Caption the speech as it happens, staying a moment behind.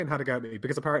had a go at me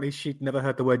because apparently she'd never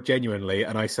heard the word genuinely,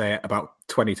 and I say it about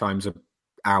 20 times an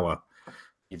hour.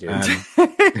 You do.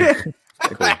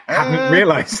 Cool. Hadn't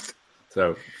realised.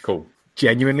 So, cool.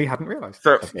 Genuinely hadn't realised.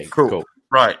 So, Okay, cool.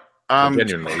 Right.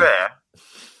 Genuinely. To be fair,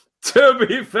 To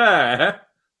be fair,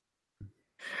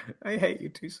 I hate you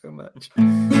two so much.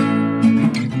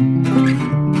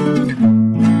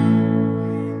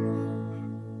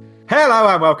 Hello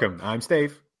and welcome. I'm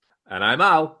Steve. and I'm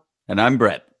Al. And I'm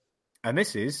Brett. And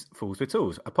this is Fools with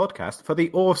Tools, a podcast for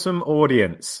the awesome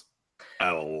audience.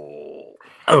 Oh.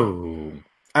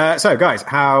 So, guys,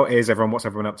 how is everyone? What's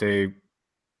everyone up to?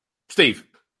 Steve.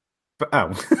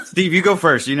 Steve, you go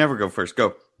first. You never go first.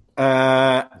 Go.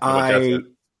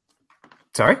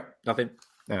 Sorry? Nothing.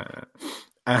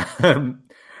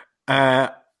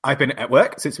 I've been at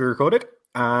work since we recorded,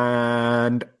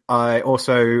 and I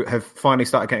also have finally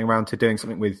started getting around to doing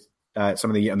something with some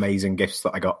of the amazing gifts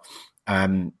that I got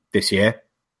this year.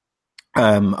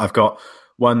 I've got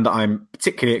one that I'm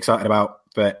particularly excited about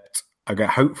that I'm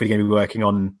hopefully going to be working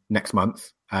on next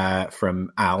month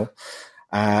from Al.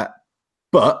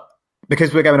 But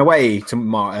because we're going away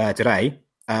today,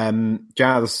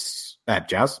 Joe,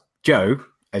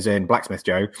 as in Blacksmith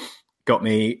Joe,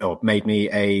 made me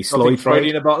a Sloyd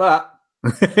Freudian about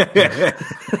that.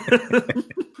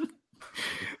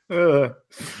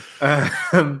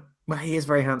 Well, he is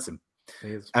very handsome. He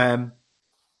is.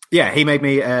 He made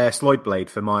me a Sloyd blade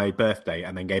for my birthday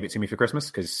and then gave it to me for Christmas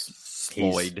because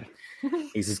Sloyd.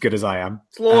 he's as good as I am.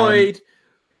 Sloyd.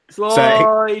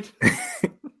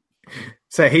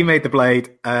 So he made the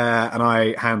blade and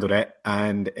I handled it,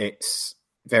 and it's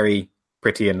very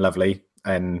pretty and lovely,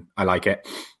 and I like it.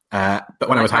 But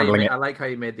when I was handling it, I like how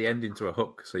you made the end into a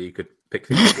hook so you could pick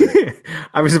things up.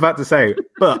 I was about to say,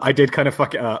 but I did kind of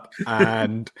fuck it up,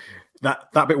 and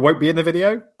that bit won't be in the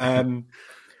video.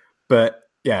 But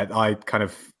yeah, I kind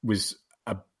of was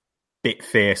a bit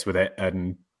fierce with it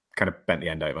and kind of bent the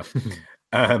end over.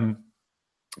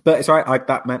 But it's all right.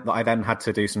 That meant that I then had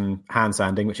to do some hand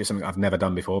sanding, which is something I've never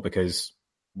done before because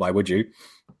why would you?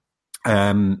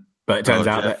 But it turns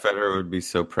out Jeff that Federer would be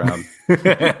so proud.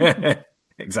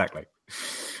 Exactly.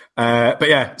 But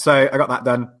yeah, so I got that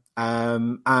done.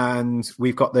 And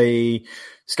we've got the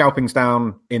scalpings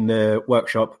down in the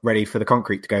workshop ready for the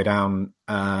concrete to go down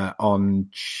on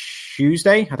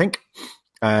Tuesday, I think.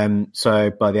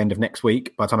 So by the end of next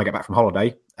week, by the time I get back from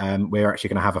holiday, we're actually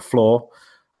going to have a floor.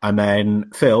 And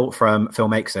then Phil from Phil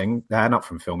Makes Things, not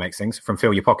from Phil Makes Things, from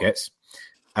Fill Your Pockets,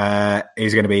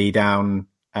 is going to be down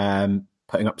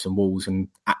putting up some walls and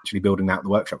actually building out the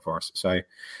workshop for us. So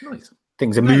Nice.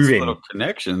 things are Nice moving. little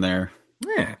connection there.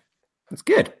 Yeah, that's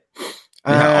good.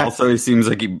 Also, he seems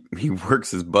like he works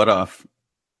his butt off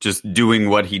just doing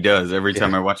what he does. Every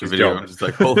time I watch a video, I'm just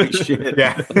like, holy shit.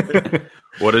 Yeah.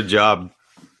 What a job.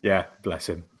 Yeah, bless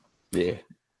him.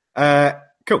 Yeah.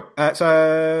 Cool.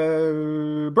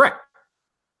 So, Brett,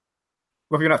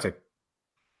 what have you been up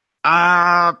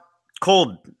to?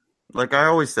 Cold. Like I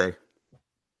always say.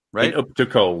 Right? Up to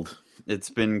cold. It's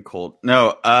been cold.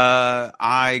 No,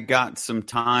 I got some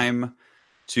time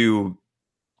to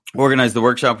organize the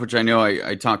workshop, which I know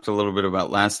I talked a little bit about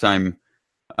last time.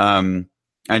 And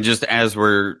just as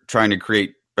we're trying to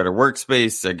create better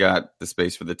workspace, I got the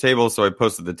space for the table. So I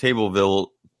posted the table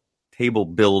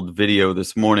build video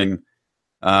this morning,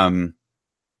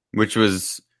 which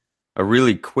was a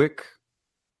really quick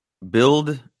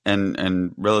build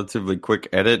and relatively quick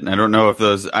edit. And I don't know if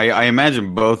those, I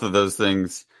imagine both of those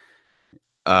things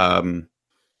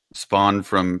spawned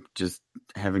from just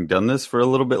having done this for a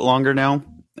little bit longer now.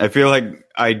 I feel like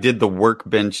I did the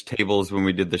workbench tables when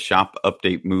we did the shop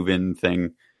update move-in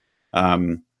thing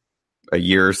a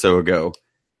year or so ago.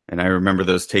 And I remember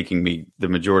those taking me the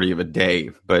majority of a day,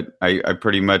 but I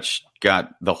pretty much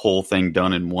got the whole thing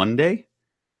done in one day.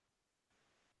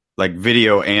 Like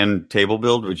video and table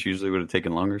build, which usually would have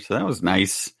taken longer. So that was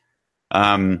nice.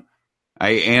 I'm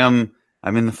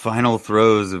in the final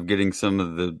throes of getting some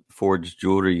of the forged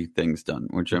jewelry things done,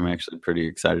 which I'm actually pretty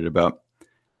excited about.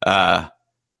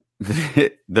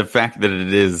 The fact that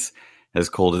it is as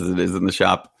cold as it is in the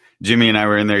shop. Jimmy and I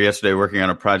were in there yesterday working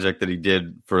on a project that he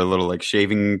did for a little like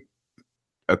shaving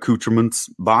accoutrements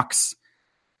box.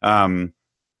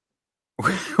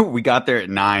 We got there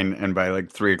at 9, and by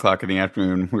like 3:00 in the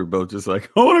afternoon, we were both just like,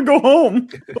 I want to go home.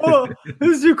 Oh,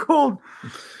 it's too cold.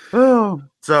 Oh,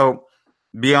 so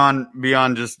beyond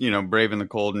just, braving the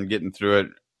cold and getting through it,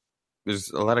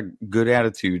 there's a lot of good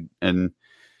attitude and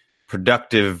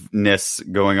productiveness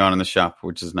going on in the shop,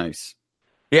 which is nice.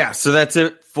 Yeah, so that's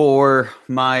it for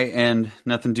my end.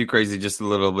 Nothing too crazy, just a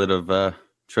little bit of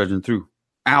trudging through.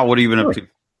 Al, what have you been up to?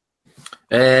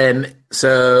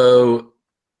 So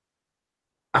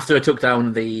after I took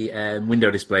down the window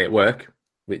display at work,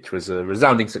 which was a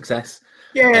resounding success,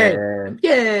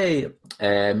 yay!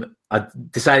 I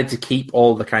decided to keep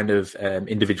all the kind of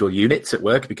individual units at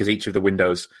work because each of the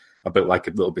windows are built like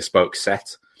a little bespoke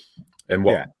set. And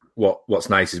what's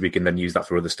nice is we can then use that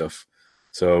for other stuff.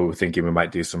 So we're thinking we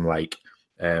might do some like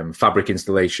fabric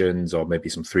installations or maybe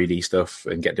some 3D stuff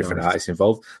and get different artists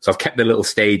involved. So I've kept the little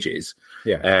stages.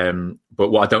 Yeah. But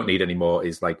what I don't need anymore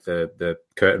is like the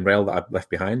curtain rail that I've left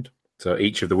behind. So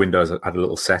each of the windows had a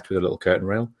little set with a little curtain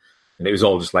rail. And it was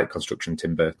all just like construction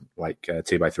timber, like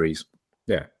 2x3s.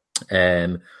 Yeah.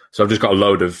 So I've just got a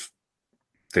load of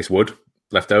this wood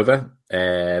left over.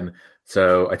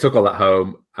 So I took all that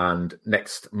home, and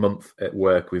next month at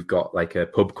work we've got like a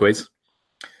pub quiz,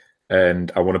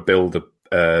 and I want to build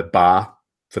a bar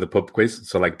for the pub quiz.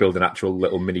 So like build an actual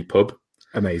little mini pub.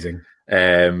 Amazing.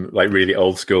 Like really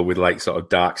old school with like sort of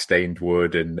dark stained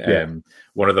wood and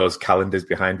one of those calendars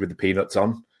behind with the peanuts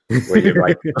on. Where you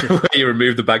like where you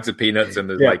remove the bags of peanuts and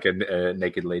there's like a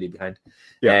naked lady behind.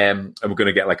 And we're going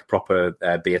to get like a proper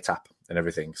beer tap and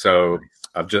everything. So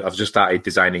I've just started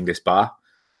designing this bar.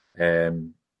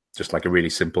 Just like a really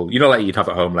simple, like you'd have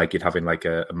at home, like you'd have in like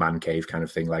a man cave kind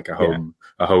of thing, like a home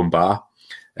bar.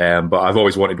 But I've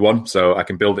always wanted one, so I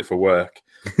can build it for work.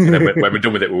 And then when we're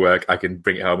done with it with work, I can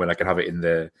bring it home and I can have it in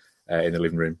the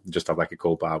living room. Just have like a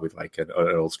cool bar with like an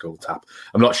old school tap.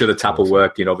 I'm not sure the tap will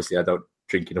work. Obviously I don't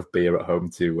drink enough beer at home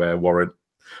to warrant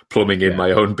plumbing in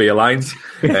my own beer lines.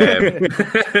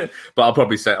 But I'll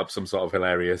probably set up some sort of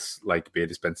hilarious like beer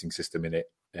dispensing system in it.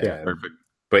 Perfect.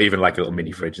 But even like a little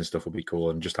mini fridge and stuff would be cool,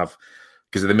 and just have,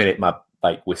 because at the minute my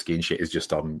like whiskey and shit is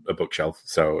just on a bookshelf.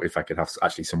 So if I could have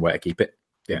actually somewhere to keep it,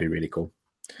 it'd be really cool.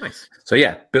 Nice. So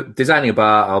designing a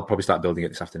bar, I'll probably start building it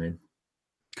this afternoon.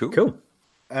 Cool.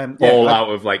 All out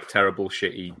of like terrible,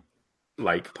 shitty,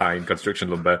 like pine construction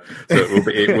lumber. So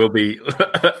it will be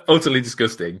utterly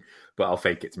disgusting, but I'll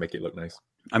fake it to make it look nice.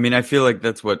 I mean, I feel like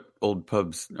that's what old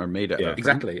pubs are made out of.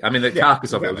 Exactly. I mean, the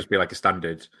carcass of it will just be like a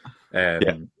standard,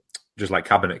 just like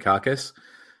cabinet carcass.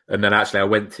 And then actually, I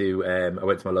went to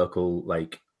my local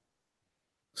like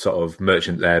sort of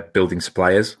merchant building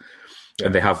suppliers,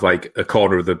 and they have like a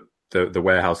corner of the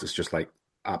warehouse that's just like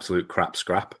absolute crap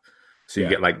scrap. So you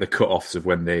get like the cut-offs of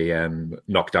when they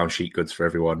knock down sheet goods for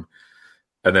everyone.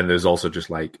 And then there's also just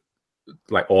like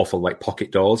awful like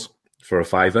pocket doors for a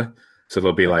 £5. So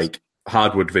they'll be like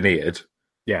hardwood veneered.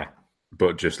 Yeah.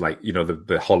 But just like,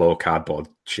 the hollow cardboard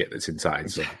shit that's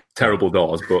inside. So terrible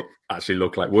doors, but actually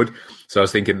look like wood. So I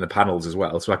was thinking the panels as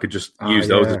well. So I could just use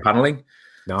those as paneling.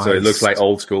 Nice. So it looks like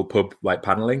old school pub like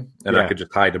paneling. And I could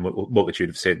just hide a multitude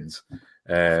of sins.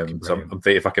 So I'm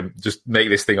thinking if I can just make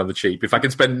this thing on the cheap, if I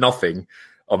can spend nothing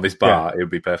on this bar, it would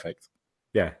be perfect.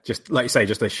 Yeah, just like you say,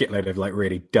 just a shitload of like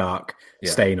really dark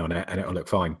stain on it, and it'll look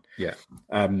fine. Yeah,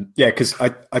 because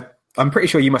I'm pretty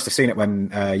sure you must have seen it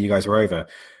when you guys were over.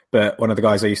 But one of the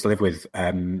guys I used to live with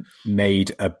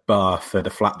made a bar for the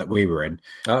flat that we were in,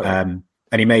 and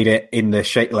he made it in the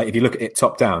shape. Like if you look at it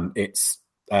top down, it's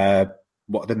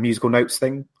what the musical notes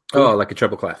thing. Oh, like a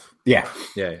treble clef. Yeah.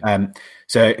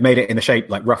 So it made it in the shape,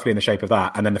 like roughly in the shape of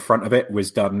that, and then the front of it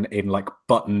was done in like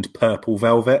buttoned purple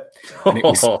velvet, and it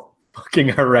was fucking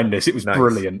horrendous. It was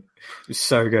brilliant. It was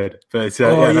so good. But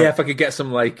if I could get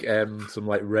some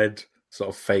red sort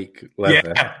of fake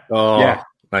leather. Now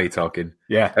you're talking.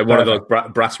 Yeah, and one of those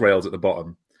brass rails at the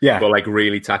bottom. Yeah, but like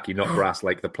really tacky, not brass,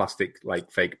 like the plastic,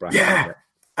 like fake brass. Yeah,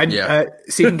 and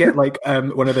so you can get like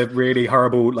one of the really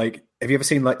horrible like. Have you ever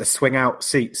seen like the swing out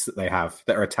seats that they have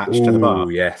that are attached to the bar? Oh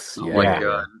yes. Oh my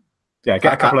God. Yeah,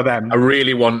 get a couple of them. I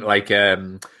really want like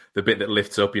the bit that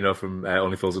lifts up, from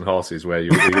Only Fools and Horses, where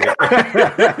you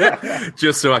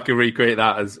just so I can recreate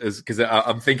that as because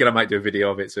I'm thinking I might do a video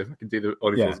of it. So if I can do the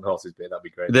Only Fools and Horses bit, that'd be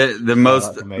great. The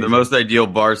most ideal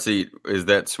bar seat is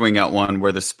that swing out one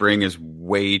where the spring is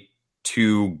way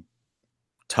too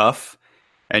tough,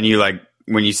 and you like.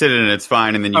 When you sit in it, it's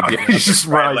fine, and then you get just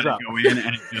rise up, go in,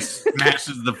 and it just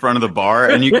smashes the front of the bar,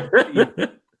 and you can see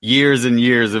years and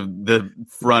years of the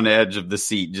front edge of the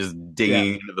seat just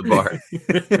digging into the bar.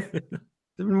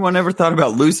 Anyone ever thought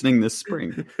about loosening this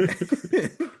spring?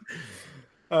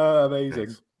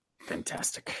 Amazing,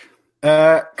 fantastic,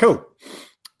 cool.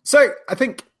 So I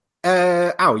think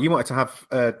Al, you wanted to have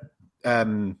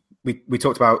we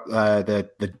talked about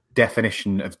the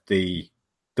definition of the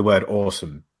word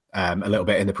awesome. A little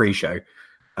bit in the pre-show,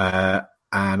 and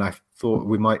I thought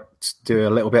we might do a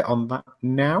little bit on that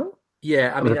now.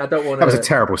 Yeah, I mean, I don't want to... That was a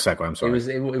terrible segue, I'm sorry.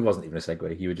 It wasn't even a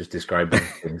segue. You were just describing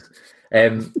things.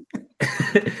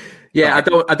 Yeah, I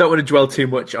don't want to dwell too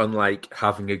much on like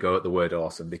having a go at the word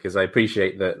awesome, because I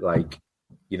appreciate that, like,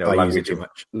 you know, I use it too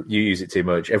much. You use it too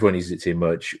much. Everyone uses it too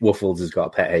much. Waffles has got a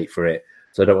pet hate for it,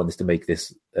 so I don't want this to make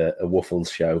this a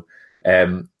Waffles show.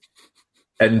 And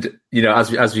you know,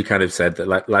 as we kind of said, that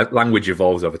like language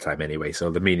evolves over time anyway,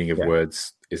 so the meaning of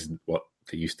words isn't what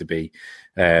they used to be.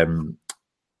 You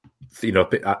know,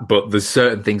 but there's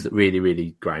certain things that really,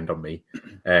 really grind on me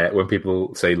when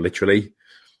people say literally.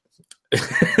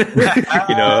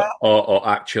 You know, or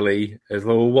actually, as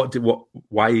well,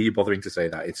 why are you bothering to say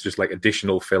that? It's just like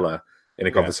additional filler in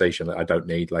a conversation that I don't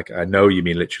need. Like, I know you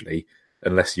mean literally,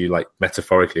 unless you like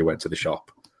metaphorically went to the shop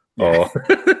or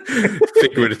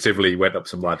figuratively went up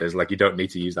some ladders. Like, you don't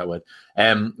need to use that word.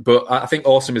 But I think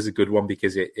awesome is a good one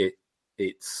because it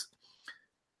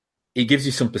gives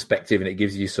you some perspective and it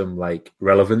gives you some like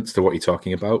relevance to what you're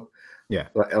talking about. Yeah,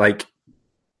 like.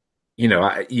 You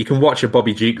know, you can watch a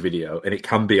Bobby Duke video and it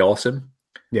can be awesome.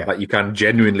 Yeah. Like, you can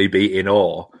genuinely be in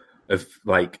awe of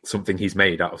like something he's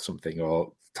made out of something,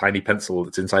 or tiny pencil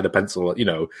that's inside a pencil. You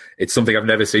know, it's something I've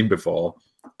never seen before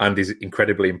and is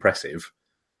incredibly impressive.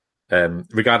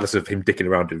 Regardless of him dicking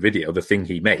around in video, the thing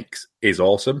he makes is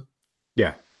awesome.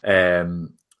 Yeah.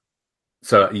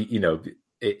 So, you know,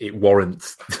 it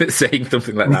warrants saying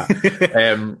something like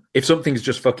that. If something's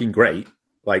just fucking great,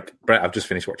 like, Brett, I've just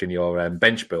finished watching your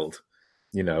bench build,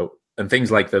 you know, and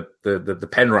things like the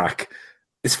pen rack.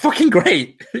 It's fucking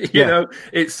great. You know,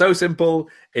 it's so simple.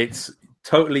 It's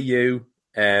totally you.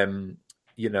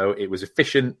 You know, it was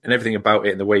efficient and everything about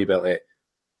it and the way you built it.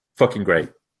 Fucking great.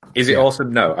 Is it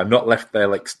awesome? No, I'm not left there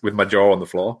like with my jaw on the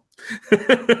floor.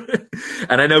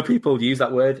 And I know people use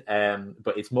that word,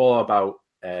 but it's more about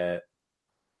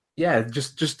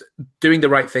just doing the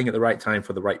right thing at the right time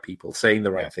for the right people, saying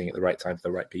the right thing at the right time for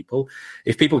the right people.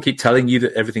 If people keep telling you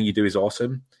that everything you do is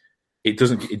awesome,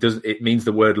 it means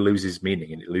the word loses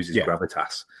meaning and it loses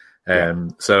gravitas.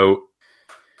 So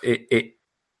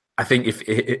I think if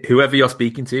whoever you're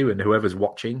speaking to and whoever's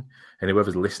watching and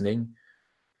whoever's listening,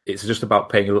 it's just about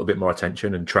paying a little bit more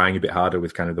attention and trying a bit harder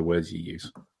with kind of the words you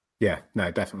use. Yeah,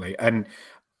 no, definitely. And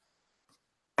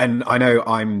I know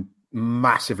I'm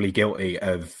massively guilty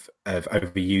of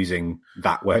overusing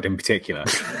that word in particular.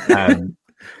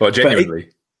 Well,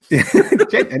 genuinely.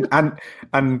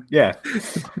 and yeah,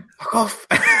 fuck off.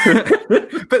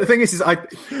 But the thing is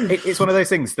it's one of those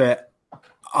things that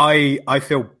I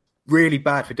feel really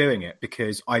bad for doing it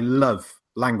because I love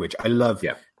language. I love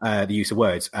the use of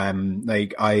words.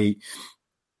 It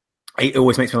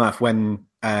always makes me laugh when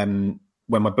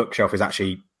my bookshelf is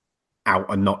actually out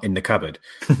and not in the cupboard,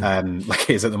 like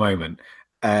it is at the moment.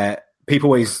 People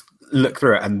always look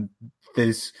through it, and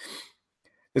there's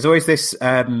always this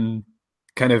kind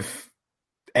of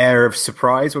air of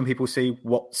surprise when people see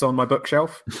what's on my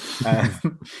bookshelf,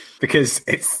 because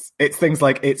it's things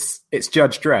like it's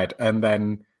Judge Dredd and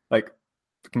then like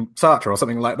Sartre or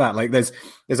something like that. Like there's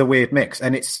a weird mix,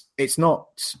 and it's not.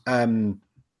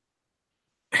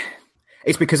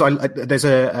 It's because there's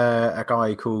a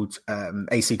guy called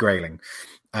AC Grayling,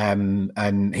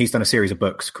 and he's done a series of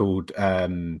books called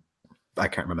I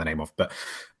can't remember the name of, but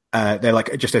they're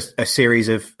like just a series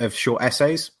of short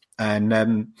essays, and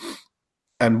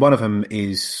one of them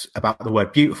is about the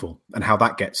word beautiful and how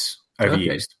that gets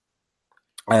overused.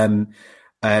 Okay.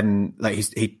 And like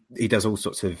he does all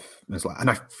sorts of, and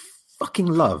I fucking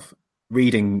love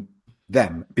reading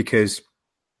them because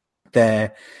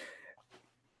they're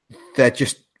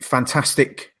just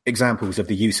fantastic examples of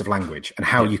the use of language and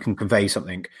how you can convey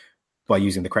something by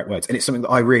using the correct words. And it's something that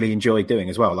I really enjoy doing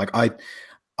as well. Like I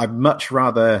much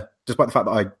rather, despite the fact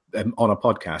that I am on a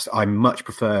podcast, I much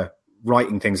prefer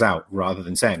writing things out rather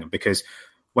than saying them, because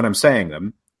when I'm saying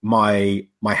them, my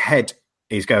head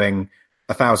is going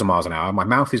 1,000 miles an hour, my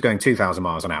mouth is going 2,000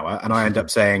 miles an hour, and I end up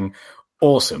saying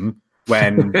awesome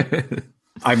when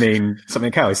I mean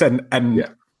something else. And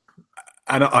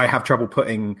I have trouble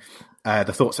putting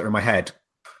the thoughts that are in my head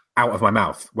out of my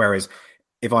mouth. Whereas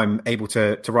if I'm able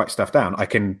to write stuff down, I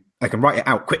can write it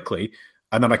out quickly,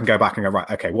 and then I can go back and go, right,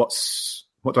 okay, what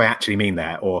do I actually mean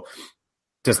there? Or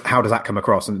how does that come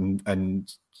across,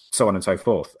 and so on and so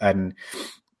forth. And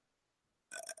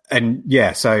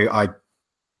yeah, so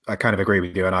I kind of agree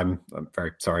with you, and I'm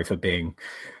very sorry for being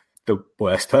the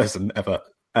worst person ever.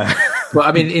 Well,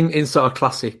 I mean, in sort of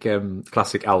classic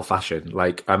Al fashion,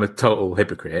 like I'm a total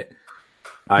hypocrite.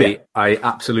 I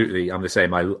absolutely am the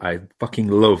same. I fucking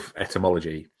love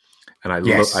etymology, and I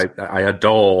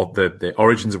adore the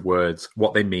origins of words,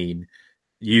 what they mean,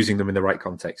 using them in the right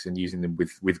context, and using them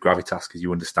with gravitas because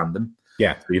you understand them.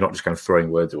 Yeah, so you're not just kind of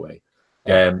throwing words away.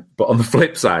 Yeah. But on the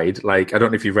flip side, like I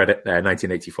don't know if you've read it,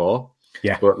 1984.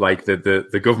 Yeah. But like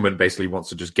the government basically wants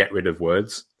to just get rid of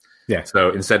words. Yeah.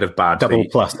 So instead of bad, double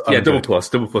plus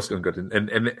ungood,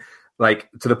 and like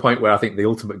to the point where I think the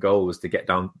ultimate goal was to get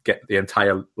the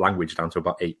entire language down to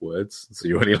about 8 words. So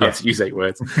you're only allowed to use 8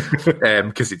 words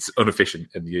because it's inefficient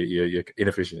and you're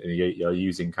inefficient and you're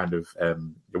using kind of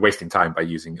you're wasting time by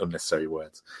using unnecessary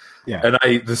words. Yeah.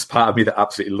 And there's part of me that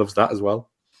absolutely loves that as well.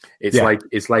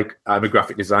 It's like I'm a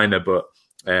graphic designer, but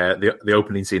the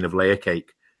opening scene of Layer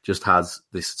Cake just has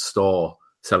this store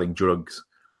selling drugs,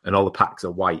 and all the packs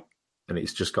are white, and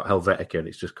it's just got Helvetica, and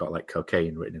it's just got like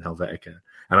cocaine written in Helvetica.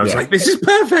 And I was like, this is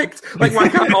perfect. Like, why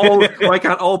can't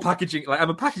all packaging? Like, I'm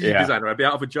a packaging designer. I'd be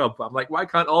out of a job. But I'm like, why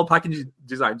can't all packaging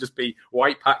design just be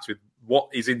white packs with what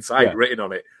is inside written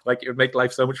on it? Like, it would make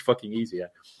life so much fucking easier.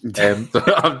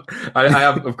 So I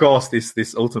am, of course,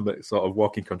 this ultimate sort of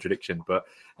walking contradiction. But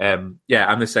I'm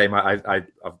the same. I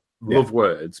love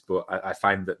words, but I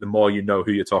find that the more you know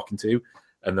who you're talking to,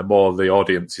 and the more the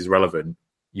audience is relevant,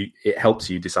 it helps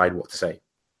you decide what to say.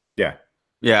 Yeah.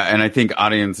 Yeah, and I think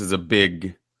audience is a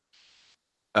big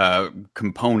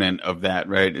component of that,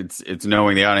 right? It's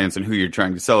knowing the audience and who you're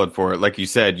trying to sell it for. Like you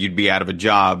said, you'd be out of a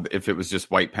job if it was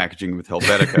just white packaging with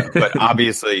Helvetica. But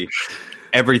obviously,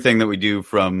 everything that we do,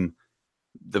 from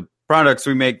the products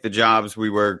we make, the jobs we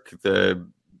work,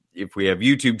 if we have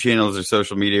YouTube channels or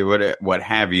social media, what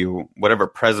have you, whatever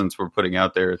presence we're putting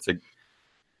out there, it's like,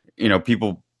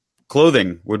 people,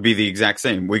 clothing would be the exact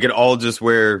same. We could all just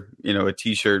wear, a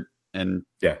t-shirt and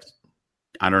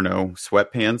I don't know,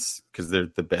 sweatpants, because they're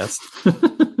the best.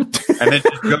 And then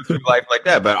just go through life like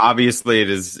that. But obviously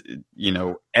it is,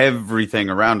 everything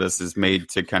around us is made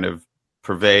to kind of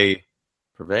portray,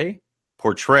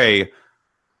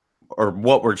 or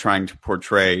what we're trying to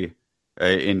portray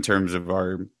in terms of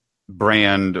our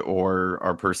brand or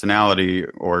our personality,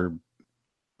 or,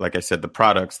 like I said, the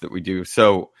products that we do.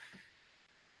 So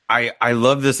I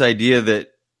love this idea that,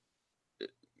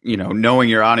 knowing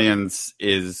your audience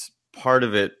is part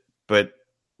of it, but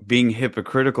being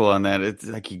hypocritical on that, it's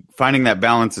like finding that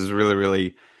balance is really,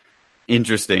 really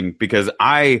interesting, because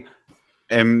I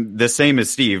am the same as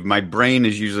Steve. My brain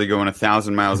is usually going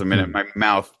 1,000 miles a minute. My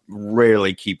mouth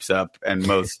rarely keeps up. And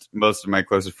most of my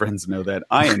closest friends know that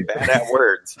I am bad at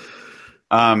words.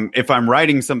 If I'm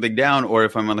writing something down, or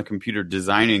if I'm on the computer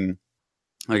designing,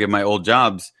 like at my old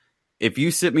jobs, if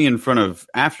you sit me in front of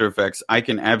After Effects, I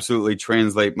can absolutely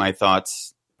translate my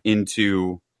thoughts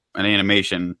into an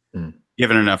animation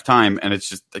given enough time. And it's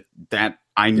just like that.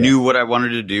 I knew what I wanted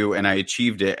to do and I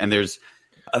achieved it. And there's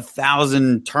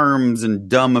 1,000 terms and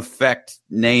dumb effect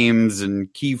names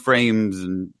and keyframes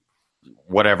and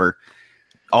whatever.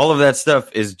 All of that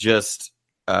stuff is just,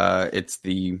 it's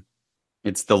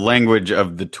the language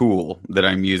of the tool that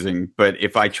I'm using. But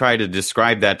if I try to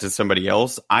describe that to somebody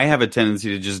else, I have a tendency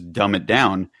to just dumb it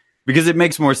down, because it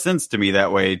makes more sense to me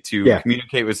that way to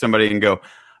communicate with somebody and go,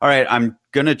 all right, I'm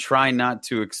going to try not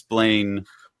to explain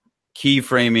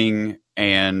keyframing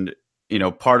and,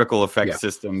 particle effect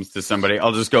systems to somebody.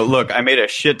 I'll just go, look, I made a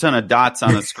shit ton of dots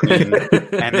on a screen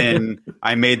and then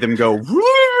I made them go.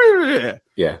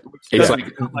 Yeah. It's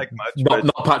like much,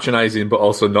 not patronizing, but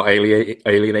also not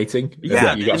alienating.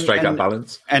 Yeah. You got to strike that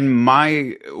balance. And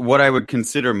what I would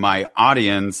consider my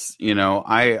audience,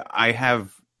 I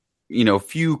have,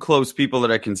 few close people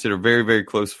that I consider very, very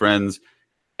close friends.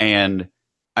 And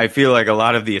I feel like a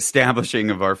lot of the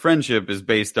establishing of our friendship is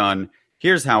based on,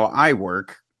 here's how I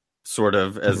work, sort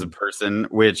of, as a person,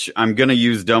 which I'm going to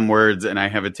use dumb words, and I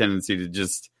have a tendency to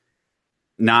just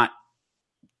not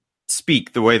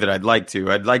speak the way that I'd like to.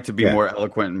 I'd like to be more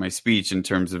eloquent in my speech in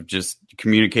terms of just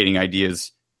communicating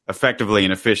ideas effectively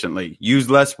and efficiently. Use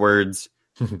less words,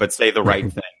 but say the right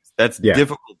things. That's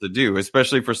difficult to do,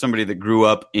 especially for somebody that grew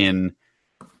up in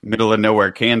middle of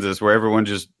nowhere, Kansas, where everyone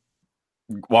just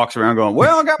walks around going,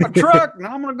 well, I got my truck and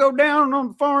I'm going to go down on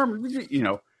the farm.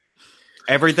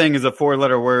 Everything is a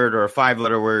 4-letter word or a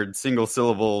 5-letter word, single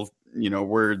syllable,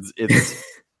 words. It's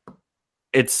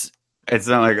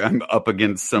not like I'm up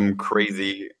against some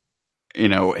crazy,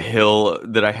 hill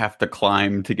that I have to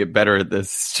climb to get better at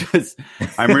this. It's just,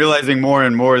 I'm realizing more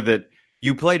and more that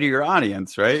you play to your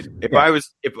audience, right?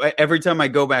 If every time I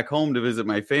go back home to visit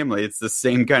my family, it's the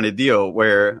same kind of deal,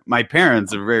 where my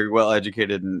parents are very well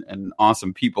educated and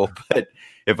awesome people. But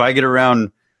if I get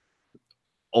around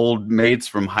old mates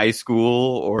from high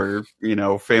school or,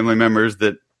 family members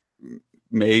that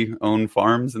may own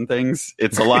farms and things,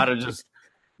 it's a lot of just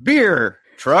beer,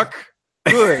 truck,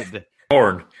 good.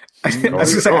 Corn. I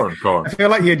feel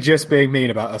like you're just being mean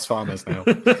about us farmers now.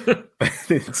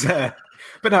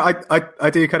 But no, I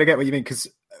do kind of get what you mean, because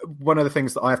one of the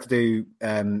things that I have to do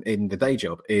in the day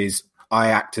job is I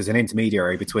act as an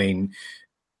intermediary between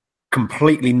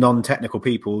completely non-technical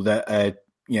people that are,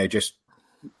 just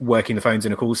working the phones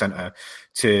in a call center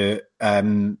to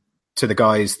the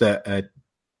guys that are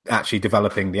actually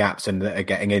developing the apps and that are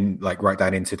getting in, like, right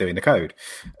down into doing the code.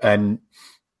 And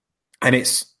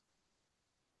it's,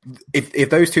 if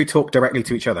those two talk directly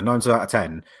to each other, 9 out of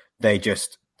 10,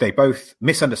 they both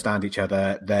misunderstand each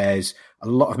other. There's a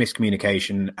lot of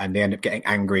miscommunication, and they end up getting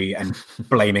angry and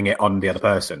blaming it on the other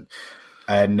person.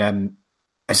 And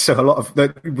so a lot of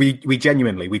we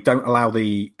genuinely, we don't allow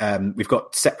we've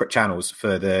got separate channels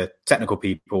for the technical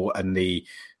people and the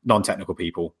non-technical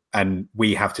people, and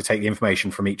we have to take the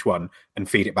information from each one and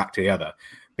feed it back to the other,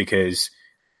 because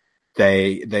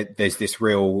there's this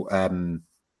real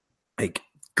like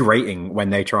grating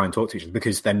when they try and talk to each other,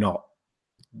 because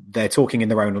they're talking in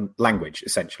their own language,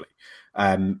 essentially.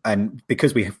 And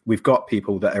because we've got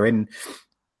people that are in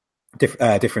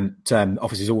different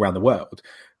offices all around the world,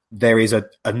 there is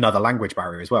another language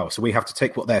barrier as well. So we have to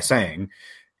take what they're saying,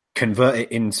 convert it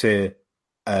into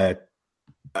a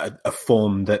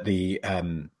form that the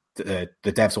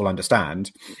devs will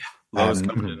understand. Lowest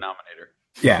common denominator.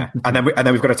 Yeah, and then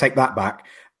we've got to take that back,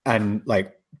 and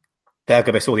like, they'll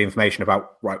give us all the information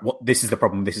about, right, what, this is the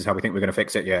problem, this is how we think we're going to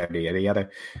fix it, yada yada,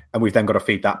 and we've then got to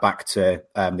feed that back to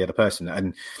the other person,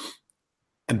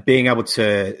 and being able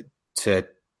to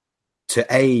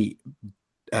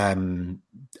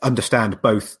understand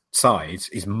both sides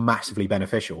is massively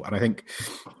beneficial. And I think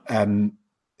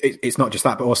it's not just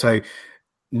that, but also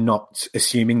not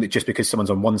assuming that just because someone's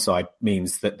on one side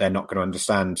means that they're not going to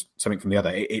understand something from the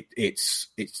other. It's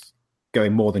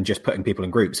going more than just putting people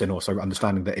in groups, and also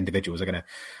understanding that individuals are going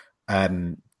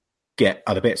to get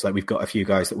other bits. Like, we've got a few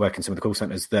guys that work in some of the call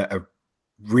centers that are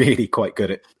really quite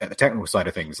good at the technical side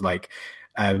of things. Like,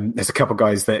 there's a couple of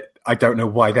guys that I don't know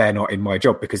why they're not in my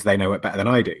job, because they know it better than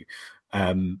I do.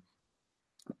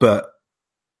 But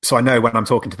so I know when I'm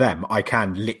talking to them, I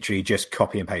can literally just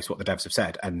copy and paste what the devs have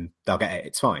said, and they'll get it.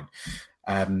 It's fine.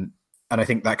 And I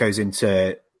think that goes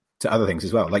into other things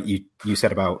as well. Like you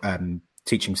said about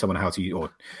teaching someone how to,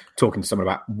 or talking to someone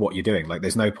about what you're doing. Like,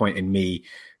 there's no point in me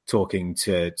talking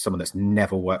to someone that's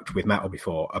never worked with metal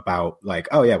before about, like,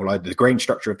 oh yeah, well, the grain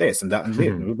structure of this and that and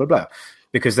blah, blah, blah,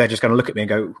 because they're just going to look at me and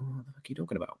go, what the fuck are you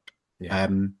talking about? Yeah.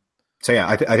 So yeah,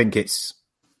 I think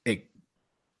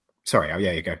sorry,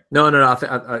 yeah, you go. No, I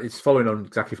think it's following on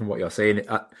exactly from what you're saying.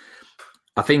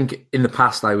 I think in the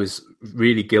past I was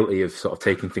really guilty of sort of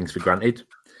taking things for granted,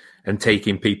 and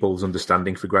taking people's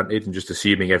understanding for granted, and just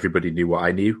assuming everybody knew what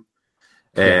I knew.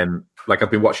 Like,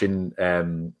 I've been watching,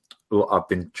 I've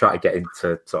been trying to get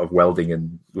into sort of welding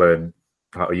and learn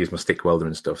how to use my stick welder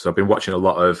and stuff. So I've been watching a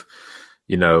lot of,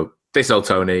 This Old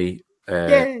Tony,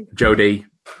 Jody,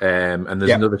 and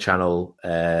there's another channel,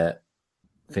 I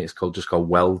think it's called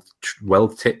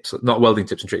Weld Tips, not Welding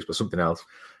Tips and Tricks, but something else.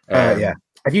 Yeah.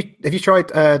 Have you tried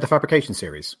the Fabrication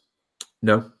series?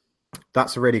 No.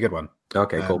 That's a really good one.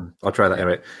 Okay, cool. I'll try that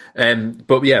anyway.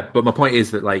 But my point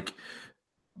is that, like,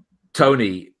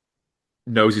 Tony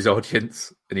knows his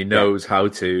audience, and he knows how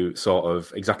to sort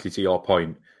of, exactly to your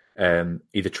point,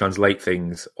 either translate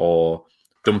things or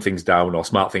dumb things down or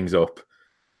smart things up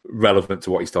relevant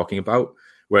to what he's talking about.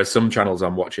 Whereas some channels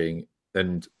I'm watching,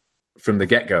 and from the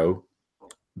get-go,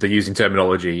 they're using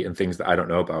terminology and things that I don't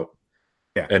know about.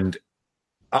 Yeah. And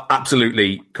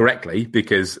absolutely correctly,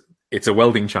 because it's a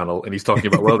welding channel and he's talking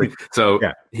about welding. So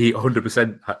he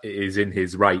 100% is in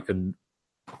his right, and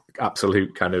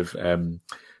absolute kind of,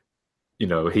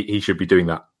 he should be doing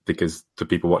that, because the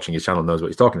people watching his channel knows what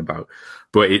he's talking about.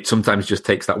 But it sometimes just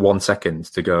takes that 1 second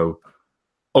to go,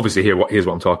 obviously, here's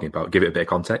what I'm talking about. Give it a bit of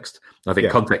context. I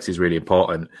think context is really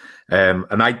important. And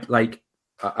I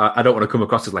don't want to come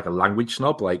across as like a language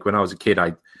snob. Like, when I was a kid,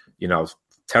 I was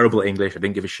terrible at English. I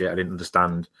didn't give a shit. I didn't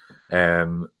understand.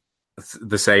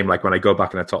 The same, like, when I go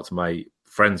back and I talk to my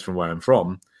friends from where I'm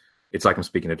from, it's like I'm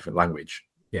speaking a different language.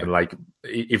 Yeah. And, like,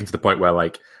 even to the point where,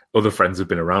 like, other friends have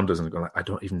been around us and gone, like, I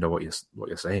don't even know what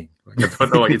you're saying. Like, I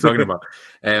don't know what you're talking about.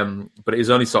 But it was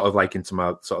only sort of like into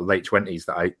my sort of late 20s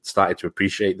that I started to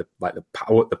appreciate the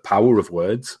power of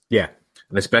words. Yeah.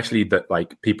 And especially that,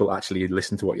 like, people actually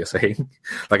listen to what you're saying.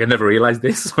 Like, I never realized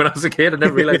this when I was a kid. I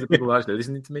never realized that people were actually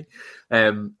listening to me.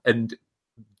 And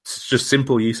just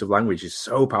simple use of language is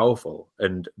so powerful.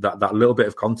 And that little bit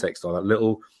of context, or that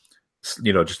little,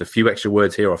 just a few extra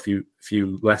words here or a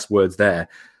few less words there,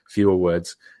 fewer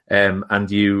words.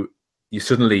 And you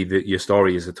suddenly, your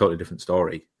story is a totally different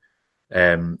story.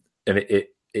 And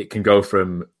it can go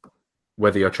from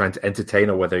whether you're trying to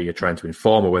entertain or whether you're trying to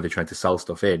inform or whether you're trying to sell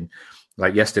stuff in.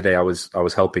 Like yesterday, I was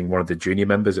helping one of the junior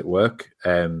members at work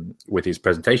with his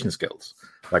presentation skills.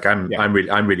 Like I'm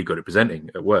really good at presenting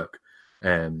at work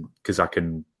because I've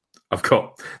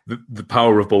got the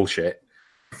power of bullshit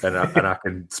and I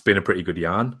can spin a pretty good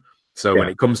yarn. So when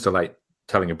it comes to like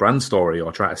telling a brand story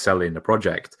or trying to sell in a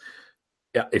project,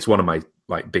 it's one of my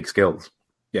like big skills.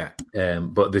 Yeah.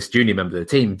 But this junior member of the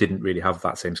team didn't really have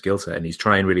that same skill set, and he's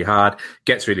trying really hard,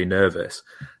 gets really nervous.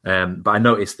 But I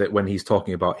noticed that when he's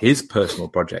talking about his personal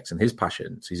projects and his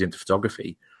passions, he's into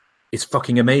photography, it's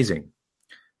fucking amazing.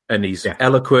 And he's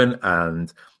eloquent,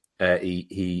 and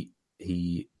he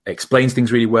explains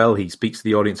things really well. He speaks to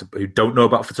the audience who don't know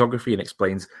about photography and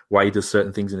explains why he does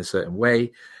certain things in a certain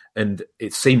way. And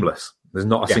it's seamless. There's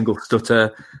not a single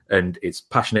stutter, and it's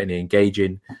passionate and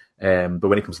engaging. But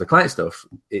when it comes to the client stuff,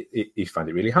 you find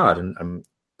it really hard. And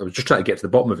I was just trying to get to the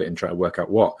bottom of it and try to work out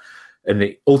what.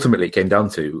 And ultimately it came down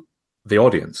to the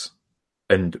audience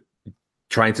and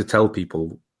trying to tell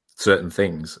people certain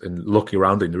things and looking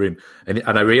around in the room. And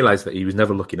I realized that he was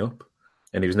never looking up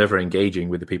and he was never engaging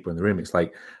with the people in the room. It's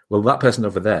like, well, that person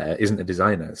over there isn't a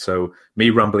designer. So me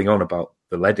rambling on about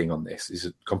the leading on this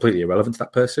is completely irrelevant to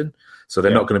that person. So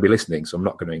they're not going to be listening. So I'm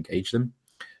not going to engage them.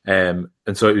 And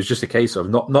so it was just a case of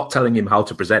not telling him how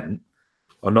to present,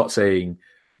 or not saying,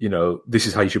 this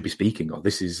is how you should be speaking, or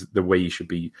this is the way you should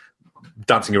be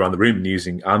dancing around the room and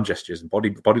using arm gestures and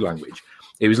body language.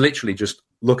 It was literally just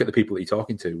look at the people that you're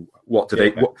talking to.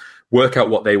 Work out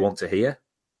what they want to hear,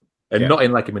 and not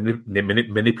in like a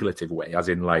manipulative way, as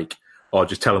in like, or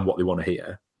just tell them what they want to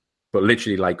hear, but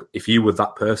literally like, if you were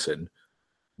that person,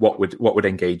 what would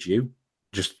engage you?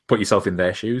 Just put yourself in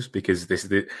their shoes, because this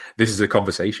is a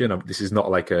conversation. This is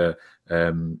not like a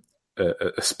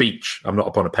speech. I'm not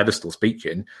up on a pedestal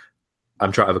speaking.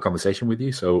 I'm trying to have a conversation with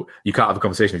you. So you can't have a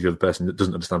conversation with the other person that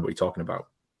doesn't understand what you're talking about.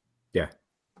 Yeah.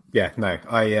 No,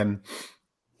 I think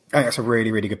that's a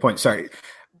really, really good point. Sorry,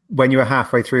 when you were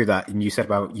halfway through that and you said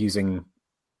about using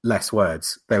less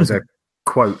words, there was a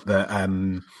quote that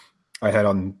I heard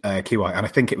on QI, and I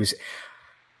think it was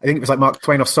like Mark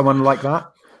Twain or someone like that.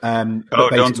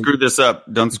 Don't screw this up.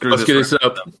 Don't screw this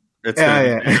up.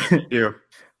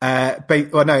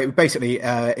 Basically,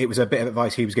 it was a bit of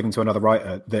advice he was giving to another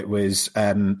writer that was,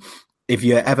 if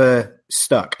you're ever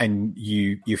stuck and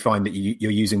you find that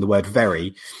you're using the word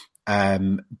very,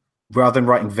 rather than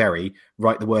writing very,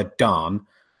 write the word darn,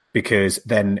 because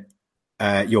then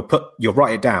you'll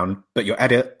write it down, but your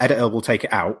editor will take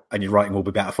it out and your writing will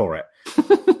be better for it.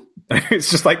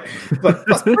 It's just like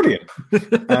that's brilliant.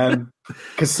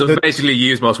 So basically,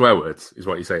 use more swear words is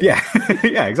what you're saying. Yeah,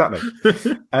 yeah, exactly. But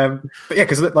yeah,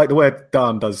 because like the word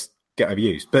 "darn" does get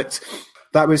overused. But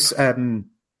that was that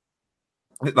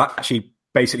actually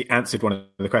basically answered one of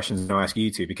the questions I asked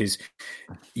you two, because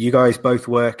you guys both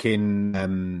work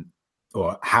in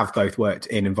or have both worked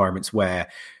in environments where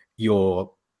you're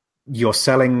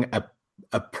selling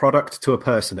a product to a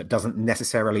person that doesn't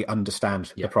necessarily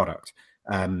understand the product.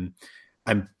 And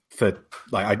for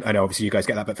like, I know obviously you guys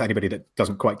get that, but for anybody that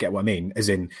doesn't quite get what I mean, as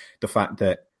in the fact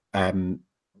that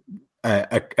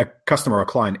a customer or a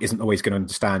client isn't always going to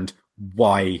understand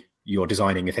why you're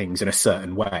designing things in a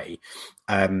certain way.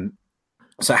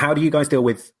 So how do you guys deal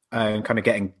with kind of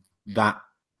getting that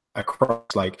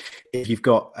across? Like if you've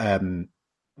got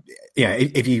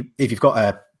if you've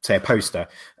got say a poster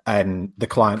and the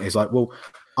client is like, well,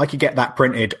 I could get that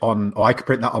printed on, or I could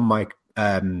print that on my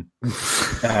inkjet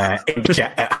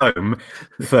at home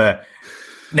for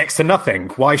next to nothing.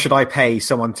 Why should I pay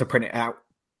someone to print it out?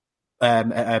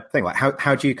 A thing like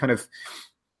how do you kind of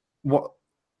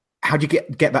how do you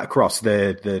get that across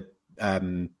the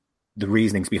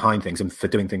reasonings behind things and for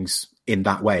doing things in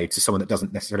that way to someone that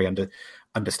doesn't necessarily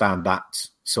understand that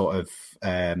sort of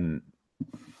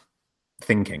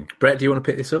thinking? Brett, do you want to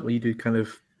pick this up where you do kind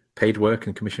of paid work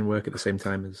and commission work at the same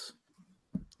time as?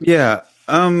 Yeah,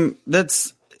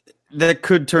 that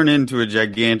could turn into a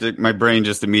gigantic. My brain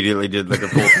just immediately did like a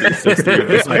full 360.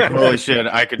 It's like, holy shit,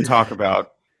 I could talk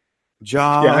about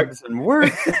jobs and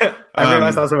work. I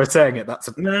realized as I was saying it.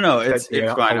 That's no. It's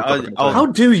fine. How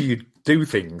do you do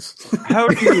things? How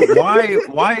do you?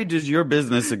 Why does your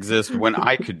business exist when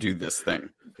I could do this thing?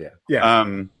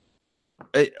 Yeah.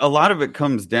 A lot of it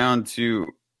comes down to,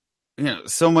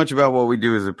 so much about what we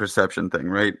do is a perception thing,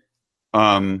 right?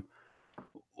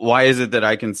 Why is it that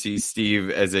I can see Steve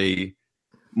as a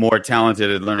more talented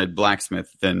and learned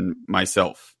blacksmith than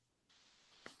myself?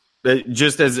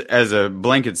 Just as a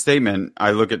blanket statement,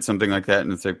 I look at something like that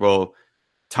and it's like, well,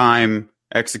 time,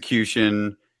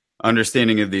 execution,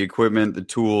 understanding of the equipment, the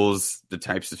tools, the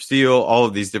types of steel, all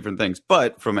of these different things.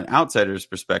 But from an outsider's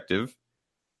perspective,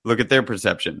 look at their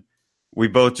perception. we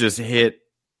both just hit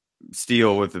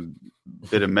steel with a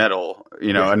bit of metal,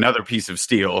 another piece of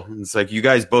steel. It's like, you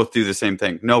guys both do the same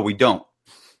thing. No, we don't.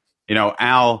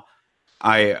 Al,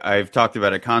 I've talked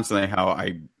about it constantly, how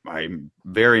I'm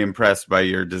very impressed by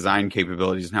your design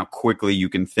capabilities and how quickly you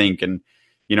can think. And,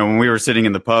 when we were sitting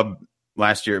in the pub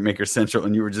last year at Maker Central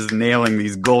and you were just nailing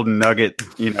these golden nugget,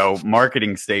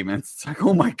 marketing statements, it's like,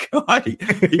 oh my God, he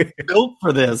built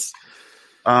for this.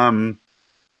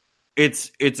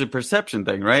 It's a perception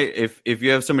thing, right? If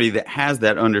you have somebody that has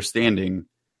that understanding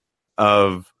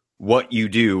of what you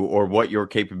do or what your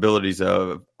capabilities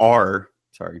are,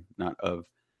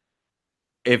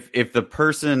 if the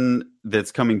person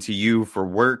that's coming to you for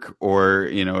work, or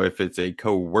if it's a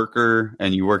co-worker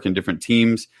and you work in different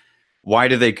teams, why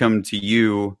do they come to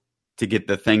you to get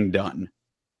the thing done?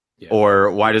 Yeah.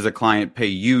 Or why does a client pay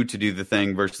you to do the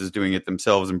thing versus doing it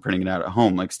themselves and printing it out at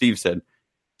home? Like Steve said,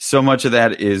 so much of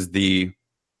that is the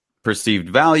perceived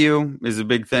value is a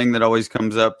big thing that always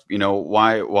comes up.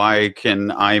 Why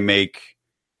can I make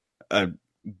a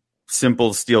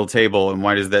simple steel table, and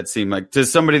why does that seem like, to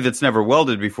somebody that's never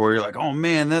welded before, you're like, oh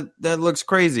man, that looks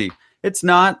crazy. It's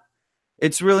not.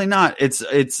 It's really not.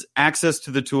 It's access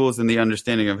to the tools and the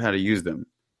understanding of how to use them.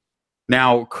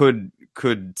 Now, could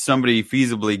somebody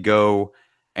feasibly go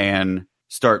and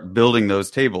start building those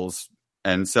tables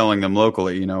and selling them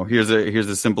locally? Here's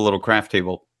a simple little craft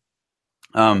table.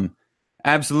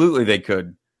 Absolutely they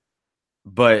could,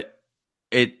 but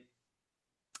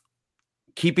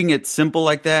keeping it simple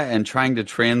like that and trying to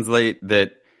translate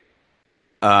that,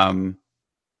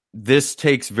 this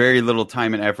takes very little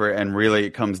time and effort, and really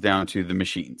it comes down to the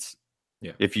machines.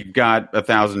 Yeah. If you've got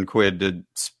 $1,000 to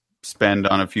spend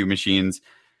on a few machines,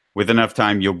 with enough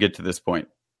time, you'll get to this point.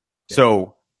 Yeah.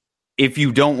 So if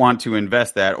you don't want to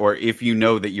invest that, or if you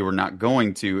know that you are not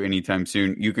going to anytime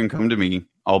soon, you can come to me.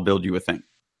 I'll build you a thing,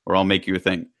 or I'll make you a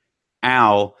thing.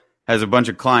 Al has a bunch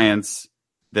of clients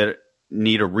that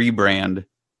need a rebrand.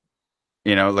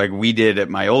 Like we did at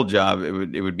my old job,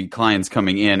 it would be clients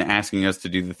coming in asking us to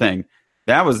do the thing.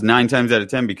 That was 9 times out of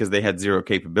 10 because they had zero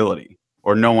capability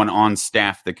or no one on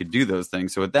staff that could do those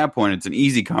things. So at that point, it's an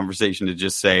easy conversation to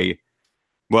just say,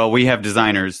 well, we have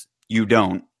designers, you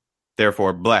don't,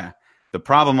 therefore, blah. The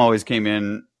problem always came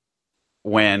in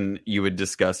when you would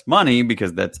discuss money,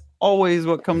 because that's always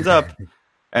what comes up.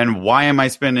 And why am I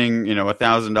spending,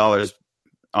 $1,000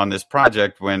 on this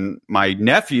project when my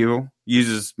nephew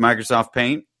uses Microsoft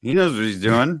Paint? He knows what he's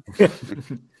doing.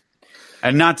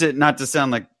 And not to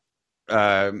sound like,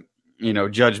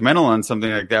 judgmental on something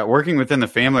like that. Working within the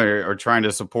family or trying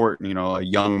to support, a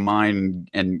young mind.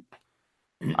 And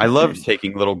I loved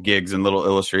taking little gigs and little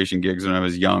illustration gigs when I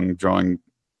was young, drawing,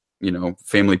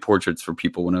 family portraits for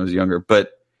people when I was younger.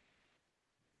 But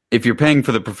if you're paying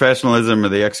for the professionalism or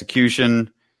the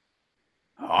execution,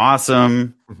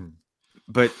 awesome. Mm-hmm.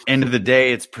 But end of the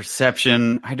day, it's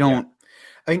perception. I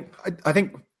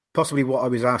think possibly what I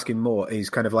was asking more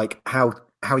is kind of like how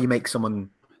you make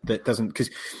someone that doesn't, because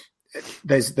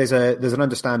there's an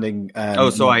understanding.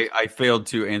 I failed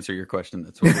to answer your question.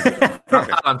 That's what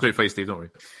I'll answer it for you, Steve. Don't worry.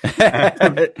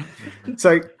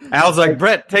 So Al's like,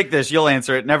 Brett, take this. You'll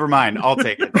answer it. Never mind. I'll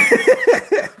take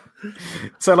it.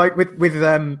 So like with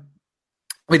a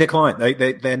client,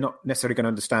 they're not necessarily going to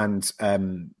understand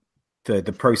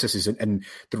the processes and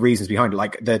the reasons behind it.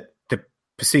 Like the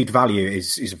perceived value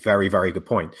is a very, very good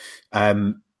point.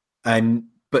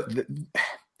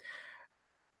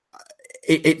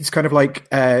 It's kind of like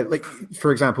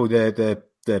for example, the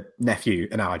nephew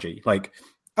analogy. Like,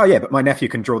 oh yeah, but my nephew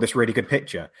can draw this really good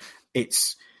picture.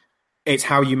 It's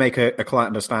how you make a client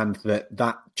understand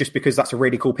that just because that's a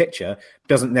really cool picture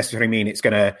doesn't necessarily mean it's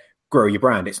going to grow your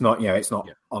brand. It's not, it's not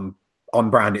on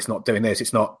brand. It's not doing this.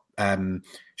 It's not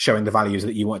showing the values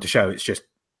that you want to show. It's just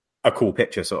a cool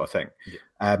picture sort of thing.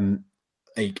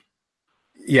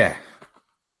 Yeah.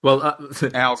 Well, at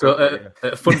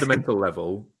a fundamental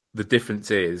level, the difference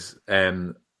is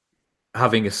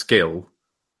having a skill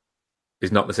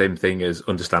is not the same thing as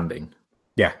understanding.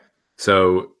 Yeah.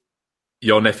 So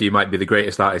your nephew might be the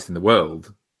greatest artist in the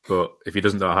world, but if he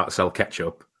doesn't know how to sell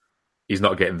ketchup, he's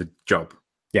not getting the job.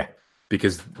 Yeah.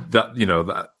 Because that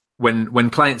when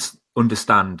clients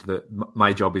understand that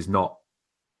my job is not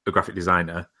a graphic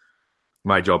designer,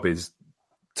 my job is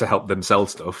to help them sell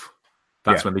stuff,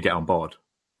 that's when they get on board.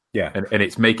 Yeah. And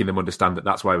it's making them understand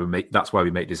that's why we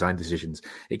make design decisions.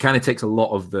 It kind of takes a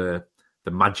lot of the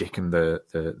magic and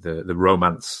the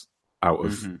romance out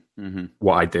of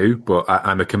what I do, but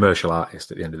I'm a commercial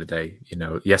artist at the end of the day.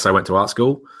 Yes, I went to art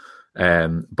school,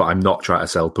 but I'm not trying to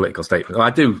sell political statements.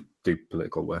 I do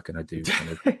political work, and I do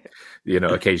kind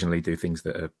of, occasionally do things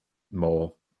that are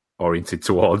more oriented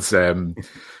towards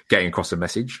getting across a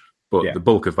message. But the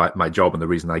bulk of my job and the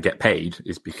reason I get paid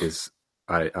is because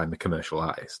I'm a commercial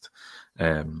artist.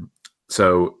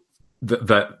 So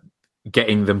that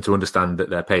getting them to understand that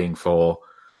they're paying for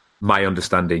my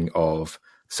understanding of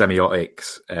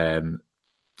semiotics,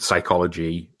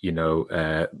 psychology,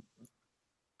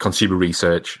 consumer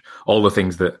research, all the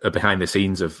things that are behind the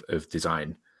scenes of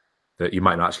design that you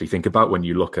might not actually think about when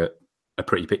you look at a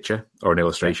pretty picture or an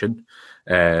illustration.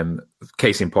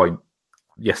 Case in point,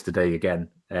 yesterday again,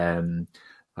 I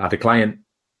had a client.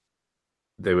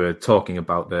 They were talking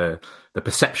about the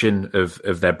perception of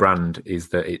their brand is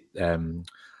that it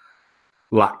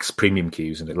lacks premium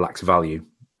cues and it lacks value.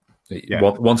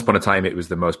 Once upon a time, it was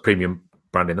the most premium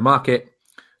brand in the market.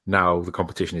 Now the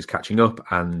competition is catching up,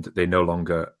 and they no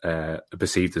longer are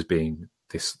perceived as being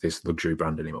this luxury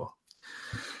brand anymore.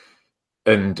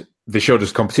 And they showed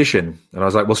us competition, and I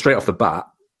was like, well, straight off the bat,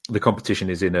 the competition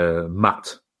is in a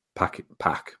matte pack,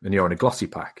 and you're in a glossy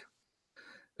pack.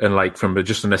 And like from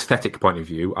just an aesthetic point of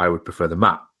view, I would prefer the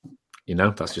matte.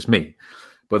 That's just me.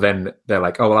 But then they're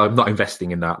like, oh, well, I'm not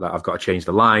investing in that. Like, I've got to change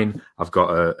the line. I've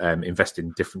got to invest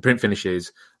in different print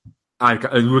finishes. We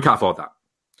can't afford that.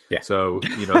 Yeah. So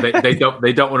they don't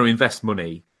want to invest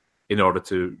money in order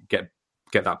to get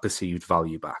that perceived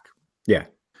value back. Yeah.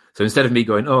 So instead of me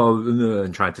going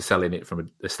and trying to sell in it from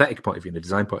an aesthetic point of view and a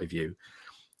design point of view,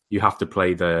 you have to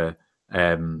play the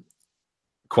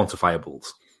quantifiables.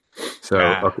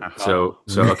 So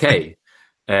okay.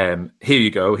 Here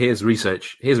you go. Here's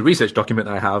research. Here's a research document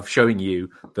I have showing you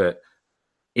that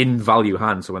in value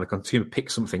hand. So when a consumer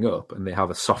picks something up and they have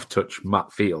a soft touch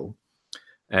matte feel,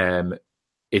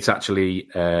 it's actually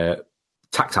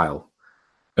tactile,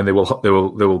 and they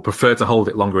will prefer to hold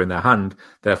it longer in their hand.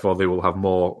 Therefore, they will have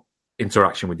more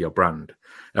interaction with your brand.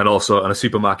 And also on a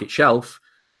supermarket shelf,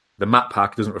 the matte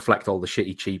pack doesn't reflect all the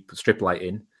shitty, cheap strip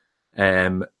lighting,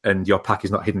 and your pack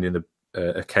is not hidden in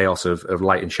a chaos of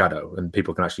light and shadow, and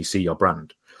people can actually see your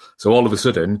brand. So all of a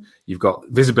sudden, you've got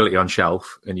visibility on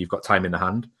shelf and you've got time in the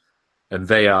hand, and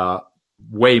they are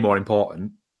way more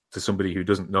important to somebody who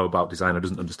doesn't know about design or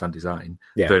doesn't understand design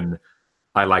than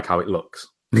I like how it looks.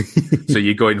 So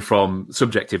you're going from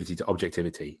subjectivity to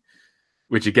objectivity,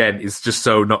 which again is just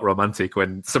so not romantic.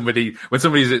 When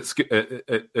somebody's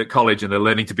at college and they're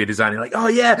learning to be a designer, like, oh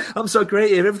yeah, I'm so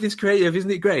creative, everything's creative,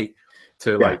 isn't it great?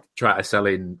 To like try to sell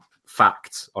in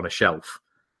facts on a shelf.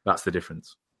 That's the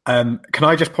difference. Can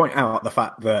I just point out the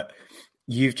fact that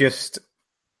you've just,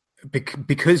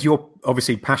 because you're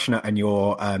obviously passionate and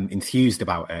you're enthused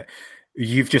about it,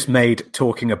 you've just made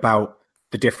talking about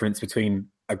the difference between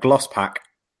a gloss pack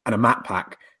and a matte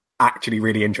pack actually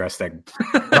really interesting.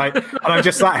 Right? And I'm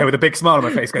just sat here with a big smile on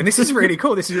my face going, this is really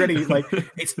cool. This is really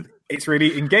it's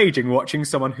really engaging watching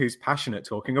someone who's passionate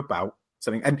talking about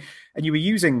something. And you were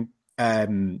using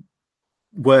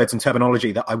words and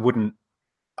terminology that I wouldn't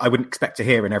expect to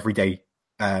hear in everyday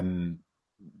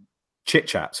chit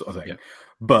chat sort of thing. Yeah.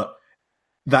 But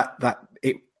that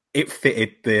it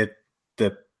fitted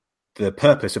the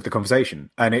purpose of the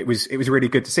conversation, and it was really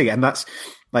good to see. And that's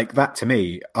like that to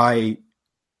me.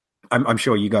 I'm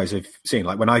sure you guys have seen,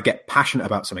 like when I get passionate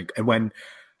about something, and when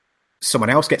someone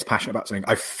else gets passionate about something,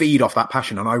 I feed off that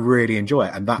passion and I really enjoy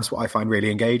it, and that's what I find really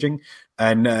engaging.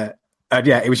 And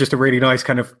it was just a really nice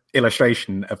kind of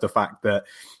illustration of the fact that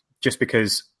just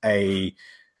because a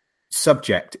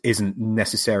subject isn't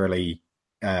necessarily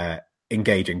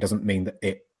engaging doesn't mean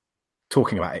that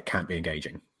talking about it can't be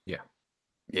engaging.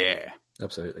 Yeah,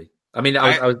 absolutely. I mean,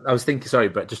 I was thinking, sorry,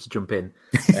 Brett, just to jump in,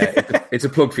 it's a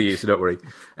plug for you, so don't worry.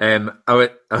 I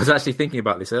was actually thinking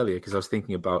about this earlier because I was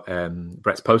thinking about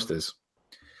Brett's posters.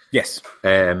 Yes.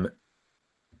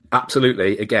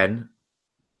 Absolutely. Again,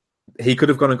 he could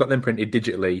have gone and got them printed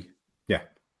digitally. Yeah.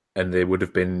 And they would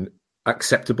have been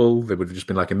acceptable. They would have just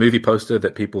been like a movie poster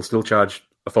that people still charge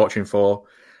a fortune for.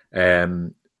 He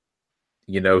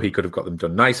could have got them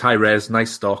done nice, high res,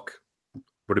 nice stock.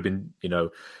 Would have been,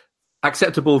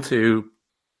 acceptable to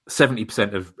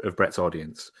 70% of Brett's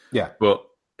audience. Yeah. But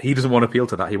he doesn't want to appeal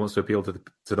to that. He wants to appeal to the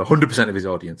 100% of his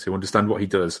audience who understand what he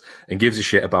does and gives a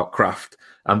shit about craft.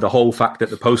 And the whole fact that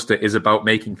the poster is about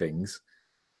making things,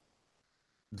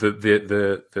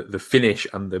 the finish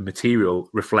and the material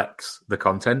reflects the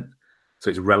content. So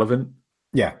it's relevant.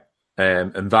 Yeah.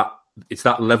 And that it's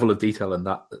that level of detail and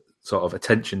that sort of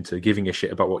attention to giving a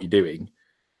shit about what you're doing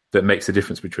that makes the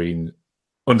difference between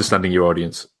understanding your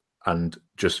audience and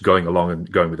just going along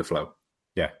and going with the flow.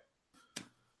 Yeah.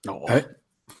 Oh, I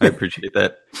appreciate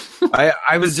that.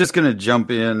 I was just going to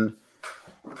jump in.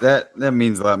 That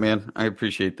means a lot, man. I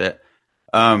appreciate that.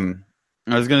 And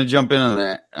I was going to jump in on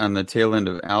that on the tail end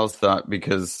of Al's thought,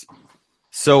 because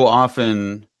so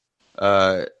often,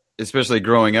 especially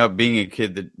growing up, being a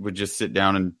kid that would just sit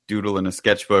down and doodle in a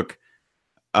sketchbook,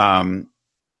 a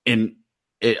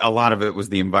lot of it was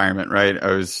the environment, right?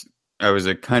 I was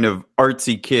a kind of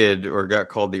artsy kid, or got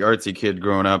called the artsy kid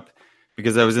growing up,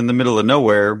 because I was in the middle of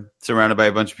nowhere, surrounded by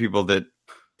a bunch of people that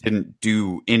didn't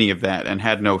do any of that and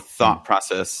had no thought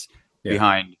process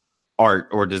behind art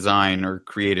or design or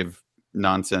creative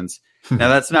nonsense. Now,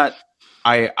 that's not,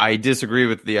 I disagree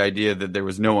with the idea that there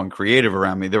was no one creative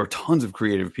around me. There were tons of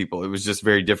creative people. It was just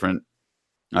very different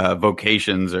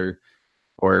vocations,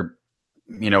 or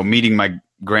meeting my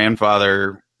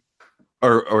grandfather,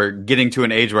 or getting to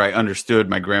an age where I understood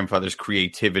my grandfather's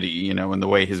creativity, and the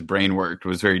way his brain worked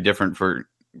was very different for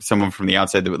someone from the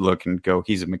outside that would look and go,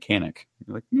 he's a mechanic.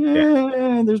 You're like,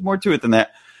 there's more to it than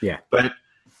that. Yeah. But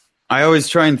I always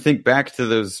try and think back to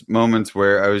those moments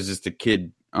where I was just a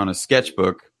kid on a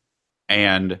sketchbook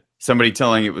and somebody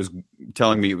telling me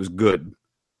it was good.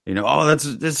 Oh,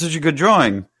 that's such a good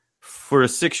drawing for a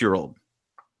 6-year-old.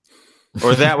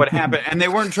 Or that would happen. And they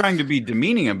weren't trying to be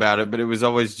demeaning about it, but it was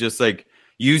always just like,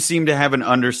 you seem to have an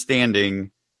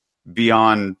understanding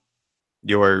beyond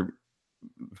your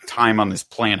time on this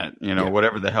planet,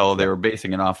 whatever the hell they were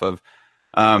basing it off of.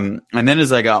 And then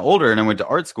as I got older and I went to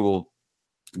art school,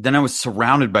 then I was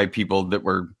surrounded by people that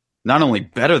were not only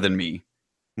better than me,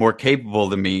 more capable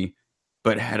than me,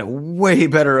 but had a way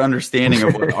better understanding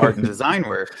of what art and design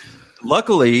were.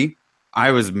 Luckily,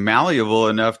 I was malleable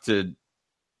enough to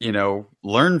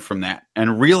learn from that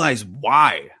and realize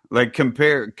why. Like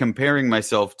comparing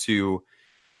myself to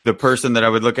the person that I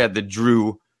would look at that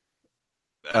drew.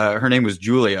 Her name was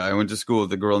Julia. I went to school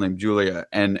with a girl named Julia,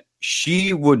 and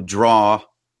she would draw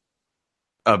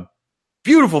a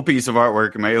beautiful piece of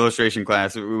artwork in my illustration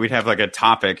class. We'd have like a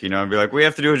topic, and be like, we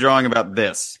have to do a drawing about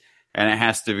this. And it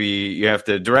has to be, you have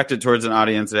to direct it towards an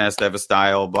audience. It has to have a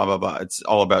style, blah, blah, blah. It's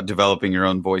all about developing your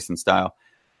own voice and style.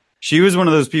 She was one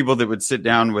of those people that would sit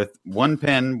down with one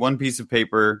pen, one piece of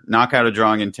paper, knock out a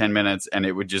drawing in 10 minutes, and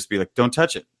it would just be like, don't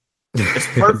touch it. It's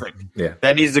perfect.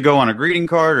 That needs to go on a greeting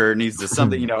card, or it needs to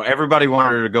something, everybody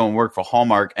wanted her to go and work for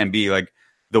Hallmark and be like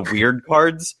the weird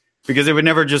cards, because it would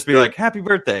never just be like, happy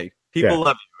birthday. People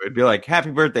love you. It'd be like, happy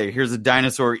birthday. Here's a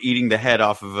dinosaur eating the head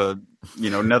off of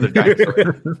another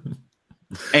dinosaur.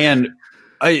 And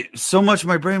so much of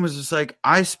my brain was just like,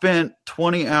 I spent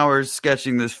 20 hours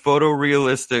sketching this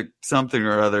photorealistic something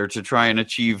or other to try and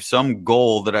achieve some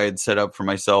goal that I had set up for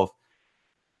myself.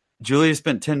 Julia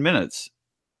spent 10 minutes,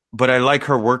 but I like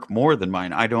her work more than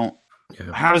mine. I don't,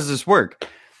 how does this work?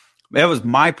 That was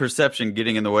my perception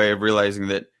getting in the way of realizing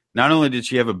that not only did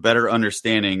she have a better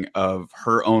understanding of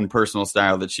her own personal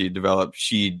style that she had developed,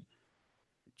 she'd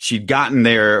gotten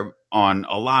there on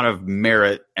a lot of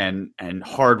merit and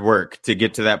hard work to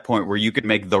get to that point where you could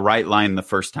make the right line the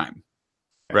first time,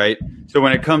 right? So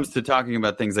when it comes to talking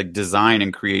about things like design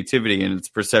and creativity and its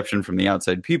perception from the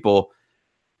outside people,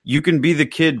 you can be the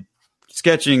kid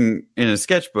sketching in a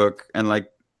sketchbook and like,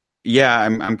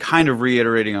 I'm kind of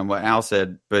reiterating on what Al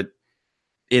said, but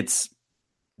it's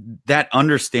that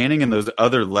understanding and those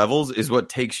other levels is what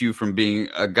takes you from being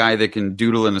a guy that can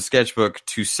doodle in a sketchbook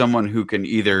to someone who can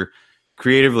either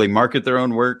creatively market their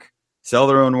own work, sell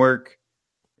their own work,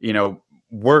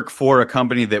 work for a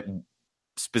company that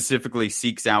specifically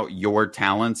seeks out your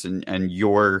talents and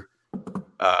your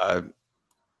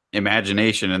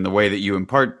imagination and the way that you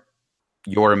impart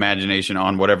your imagination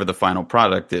on whatever the final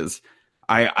product is.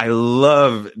 I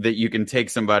love that you can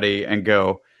take somebody and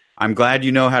go, I'm glad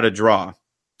you know how to draw,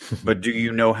 but do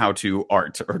you know how to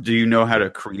art, or do you know how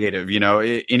to creative?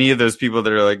 Any of those people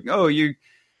that are like, oh, you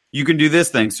can do this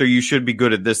thing, so you should be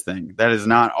good at this thing. That is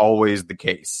not always the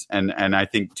case. And I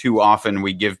think too often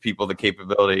we give people the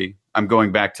capability. I'm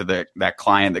going back to that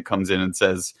client that comes in and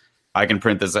says, I can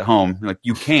print this at home. Like,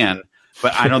 you can,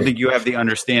 but I don't think you have the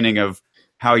understanding of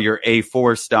how your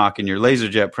A4 stock and your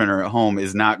LaserJet printer at home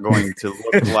is not going to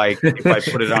look like if I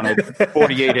put it on a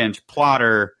 48-inch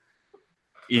plotter.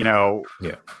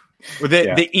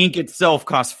 The ink itself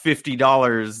costs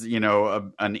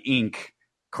 $50, an ink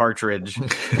cartridge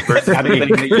versus the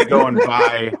thing that you go and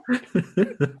buy.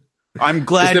 I'm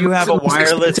glad you have a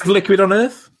wireless liquid on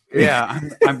Earth. Yeah,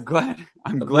 I'm glad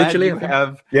you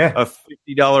have a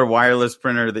 $50 wireless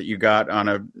printer that you got on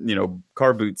a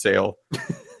car boot sale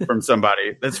from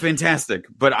somebody. That's fantastic.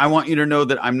 But I want you to know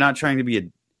that I'm not trying to be a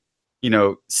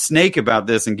snake about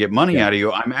this and get money out of you.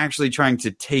 I'm actually trying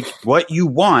to take what you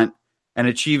want and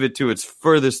achieve it to its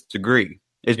furthest degree.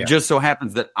 It just so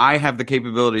happens that I have the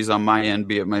capabilities on my end,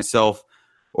 be it myself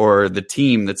or the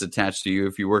team that's attached to you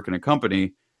if you work in a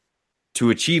company, to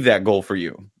achieve that goal for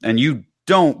you. And you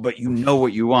don't, but you know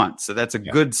what you want. So that's a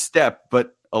good step,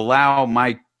 but allow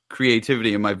my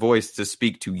creativity and my voice to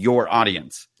speak to your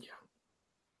audience. Yeah.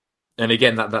 And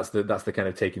again, that's the kind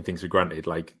of taking things for granted.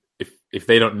 Like if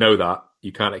they don't know that,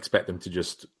 you can't expect them to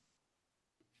just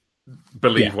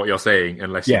believe what you're saying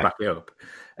unless you back it up.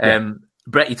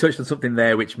 Brett, you touched on something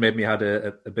there which made me had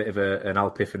a bit of an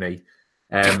epiphany.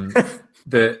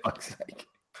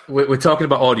 We're talking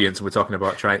about audience, and we're talking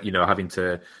about having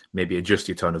to maybe adjust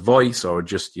your tone of voice or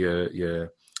adjust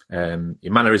your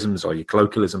mannerisms or your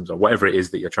colloquialisms or whatever it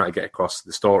is that you're trying to get across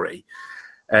the story.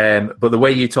 But the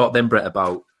way you talked then, Brett,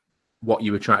 about what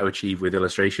you were trying to achieve with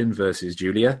illustration versus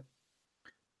Julia,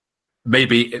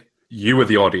 maybe you were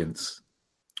the audience.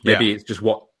 Maybe it's just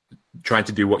trying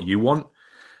to do what you want.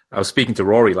 I was speaking to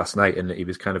Rory last night, and he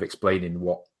was kind of explaining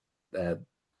what the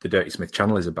Dirty Smith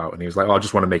channel is about, and he was like, I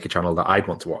just want to make a channel that I'd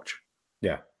want to watch.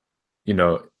 Yeah.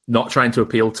 Not trying to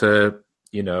appeal to,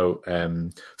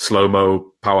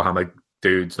 slow-mo power hammer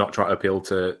dudes, not trying to appeal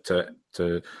to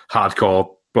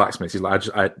hardcore blacksmiths. He's like,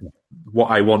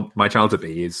 what I want my channel to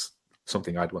be is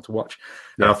something I'd want to watch.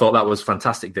 And I thought that was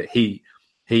fantastic that he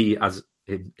as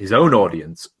his own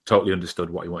audience totally understood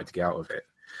what he wanted to get out of it.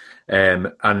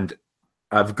 And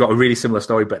I've got a really similar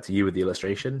story back to you with the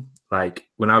illustration. Like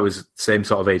when I was same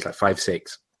sort of age, like 5,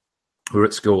 6, we were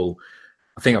at school.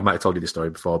 I think I might have told you this story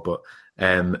before, but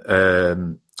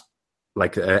air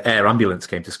ambulance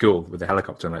came to school with a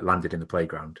helicopter and landed in the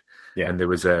playground. Yeah. And there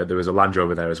was a Land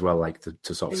Rover there as well, like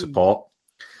to sort of support.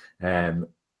 And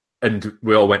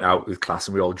we all went out with class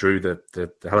and we all drew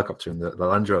the helicopter and the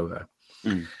Land Rover.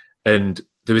 Mm. And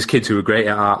there was kids who were great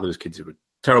at art. There was kids who were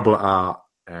terrible at art.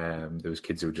 There was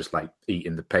kids who were just like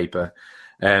eating the paper.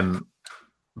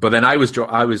 But then I was drawing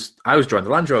the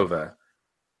Land Rover,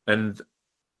 and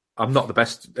I'm not the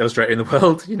best illustrator in the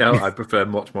world. I prefer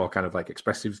much more kind of like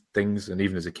expressive things. And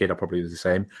even as a kid, I probably was the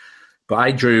same. But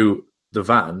I drew the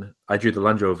van. I drew the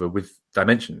Land Rover with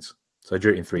dimensions. So I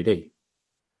drew it in 3D.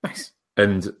 Nice.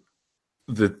 And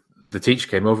the teacher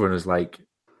came over and was like,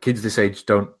 kids this age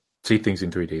don't see things in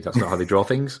 3D. That's not how they draw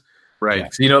things.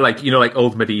 Right. So like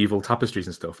old medieval tapestries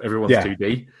and stuff. Everyone's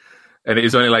 2D. And it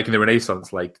was only like in the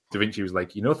Renaissance, like Da Vinci was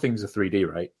like, things are 3D,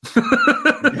 right?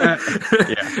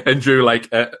 And drew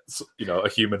like a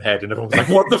human head, and everyone was like,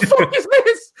 what the fuck is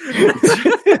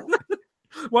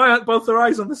this? Why aren't both their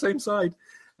eyes on the same side?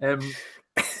 And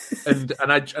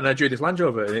I drew this Land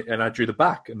Rover, and I drew the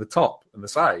back and the top and the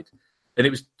side, and it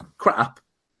was crap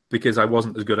because I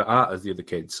wasn't as good at art as the other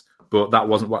kids. But that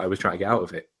wasn't what I was trying to get out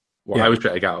of it. What I was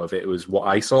trying to get out of it was what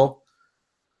I saw.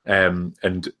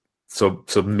 And so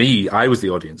me, I was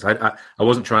the audience. I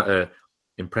wasn't trying to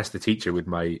impress the teacher with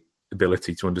my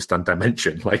ability to understand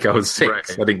dimension. Like I was 6,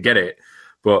 right. I didn't get it.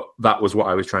 But that was what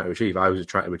I was trying to achieve. I was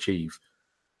trying to achieve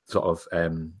sort of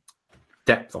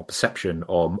depth or perception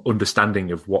or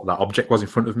understanding of what that object was in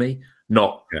front of me,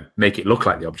 not make it look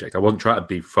like the object. I wasn't trying to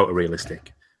be photorealistic.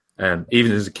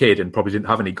 Even as a kid, and probably didn't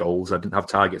have any goals. I didn't have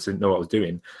targets. I didn't know what I was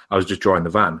doing. I was just drawing the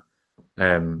van.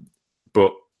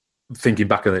 But thinking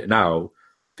back on it now,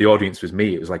 the audience was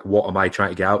me. It was like, what am I trying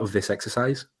to get out of this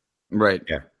exercise? Right.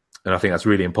 Yeah. And I think that's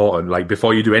really important. Like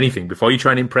before you do anything, before you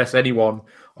try and impress anyone,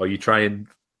 or you try and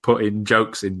put in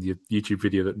jokes in your YouTube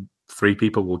video that 3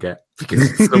 people will get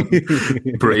because it's some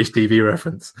British TV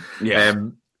reference. Yeah.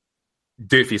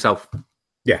 Do it for yourself.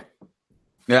 Yeah.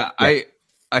 Yeah.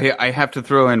 I have to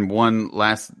throw in one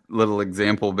last little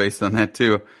example based on that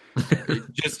too.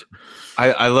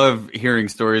 I love hearing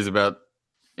stories about,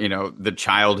 the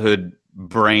childhood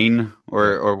brain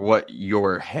or what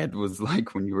your head was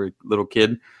like when you were a little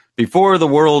kid before the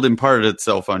world imparted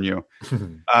itself on you.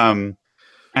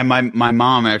 And my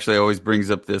mom actually always brings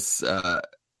up this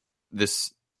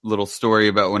little story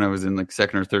about when I was in like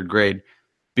 2nd or 3rd grade,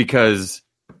 because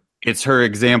it's her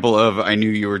example of, I knew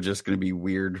you were just going to be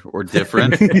weird or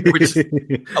different, which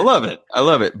I love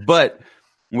it. But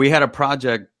we had a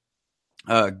project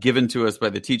given to us by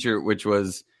the teacher, which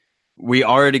was, we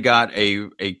already got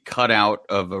a cutout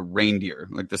of a reindeer,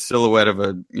 like the silhouette of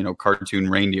a, cartoon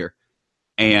reindeer.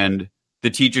 And the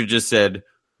teacher just said,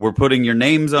 we're putting your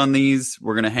names on these.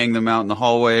 We're going to hang them out in the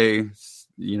hallway,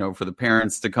 for the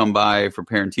parents to come by for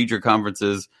parent teacher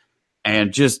conferences.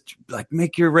 And just like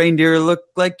make your reindeer look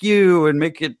like you and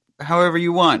make it however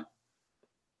you want.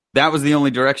 That was the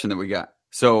only direction that we got.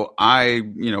 So I,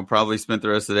 probably spent the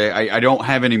rest of the day. I don't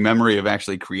have any memory of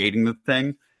actually creating the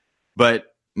thing, but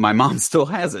my mom still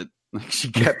has it. Like she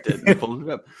kept it and pulled it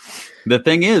up. The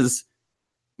thing is,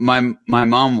 my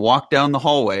mom walked down the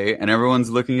hallway and everyone's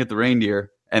looking at the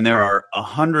reindeer, and there are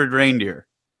 100 reindeer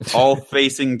all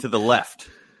facing to the left.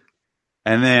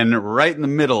 And then right in the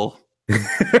middle,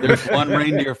 there's one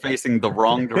reindeer facing the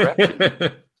wrong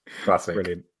direction. Classic.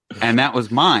 Brilliant. And that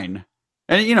was mine.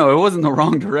 And, it wasn't the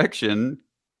wrong direction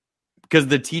because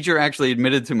the teacher actually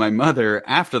admitted to my mother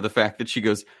after the fact that she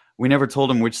goes, we never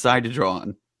told him which side to draw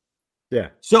on. Yeah.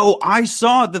 So I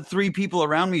saw the three people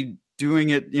around me doing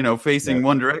it, facing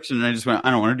one direction. And I just went,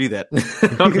 I don't want to do that.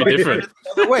 Don't be different.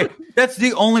 Another way. That's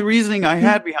the only reasoning I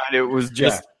had behind it was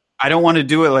just, I don't want to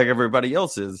do it like everybody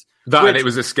else is. And it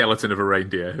was a skeleton of a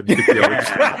reindeer.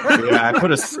 I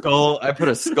put a skull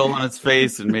on its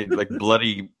face and made like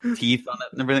bloody teeth on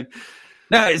it and everything.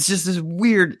 No, it's just this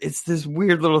weird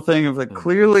little thing of like,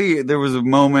 clearly there was a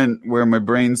moment where my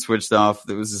brain switched off.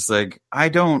 That was just like, I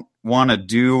don't want to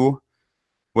do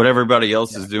what everybody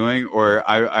else is doing, or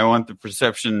I want the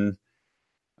perception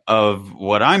of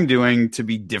what I'm doing to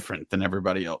be different than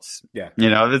everybody else. Yeah.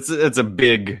 It's a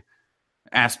big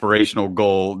aspirational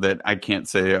goal that I can't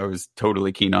say I was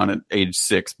totally keen on at age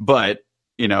 6, but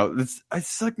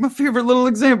it's like my favorite little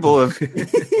example of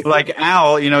like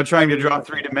Al, trying to draw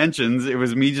 3 dimensions. It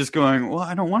was me just going, well,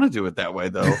 I don't want to do it that way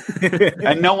though.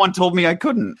 And no one told me I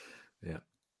couldn't.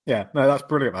 Yeah, no, that's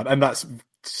brilliant, man. And that's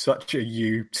such a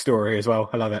you story as well.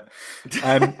 I love it.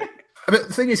 But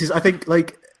the thing is I think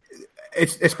like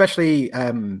it's especially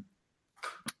within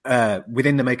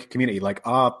the maker community, like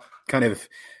our kind of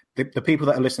the people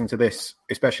that are listening to this,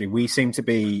 especially, we seem to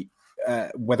be,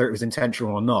 whether it was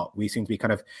intentional or not, we seem to be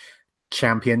kind of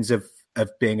champions of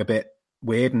being a bit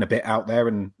weird and a bit out there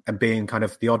and being kind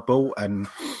of the oddball and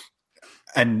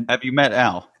have you met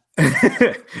Al?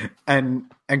 and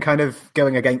kind of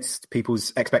going against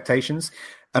people's expectations.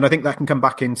 And I think that can come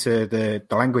back into the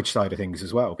language side of things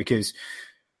as well, because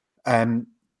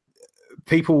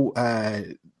people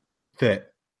that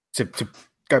to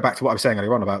go back to what I was saying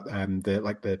earlier on about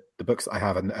the books that I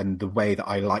have and the way that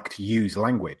I like to use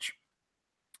language.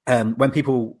 When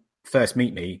people first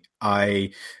meet me,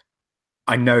 I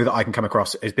know that I can come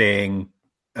across as being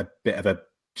a bit of a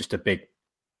big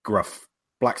gruff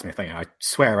blacksmith thing. I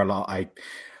swear a lot.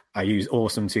 I use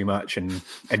awesome too much and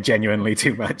genuinely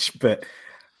too much, but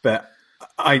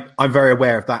I'm very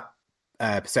aware of that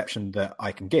perception that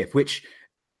I can give, which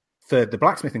for the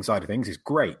blacksmithing side of things is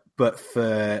great, but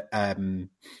for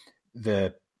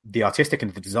the artistic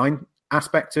and the design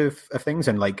aspect of things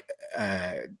and like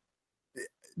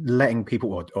letting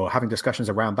people or having discussions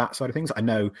around that side of things, I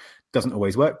know doesn't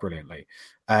always work brilliantly.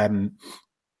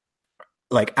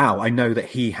 Like Al, I know that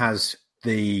he has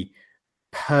the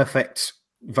perfect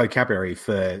vocabulary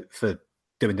for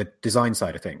doing the design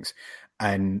side of things.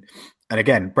 And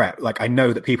again, Brett, like I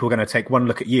know that people are going to take one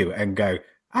look at you and go,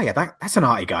 oh yeah, that's an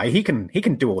arty guy. He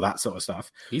can do all that sort of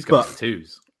stuff. He's got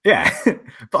tattoos. Yeah.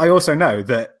 But I also know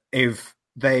that if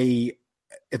they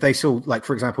saw, like,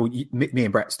 for example, me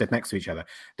and Brett stood next to each other,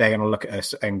 they're going to look at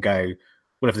us and go,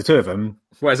 well, if the two of them,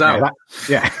 where's that?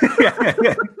 Yeah.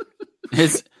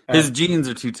 His jeans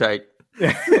are too tight.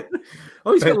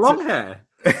 Oh, he's got long hair.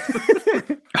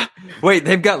 Wait,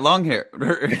 they've got long hair.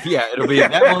 Yeah, it'll be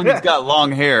that one's got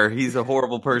long hair. He's a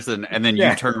horrible person. And then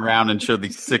you turn around and show the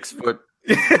 6 foot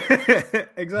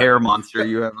exactly. hair monster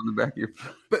you have on the back of your.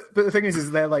 But the thing is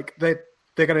they're like they're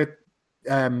going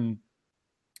to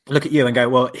look at you and go,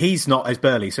 well, he's not as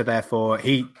burly, so therefore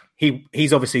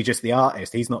he's obviously just the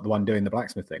artist. He's not the one doing the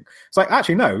blacksmith thing. It's like,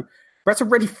 actually, no. Brett's a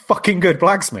really fucking good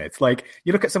blacksmith. Like,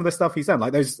 you look at some of the stuff he's done,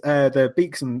 like those the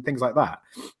beaks and things like that.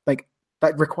 Like,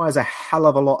 that requires a hell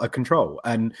of a lot of control,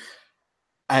 and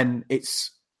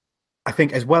it's, I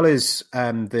think, as well as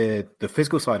the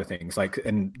physical side of things, like,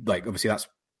 and like obviously that's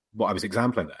what I was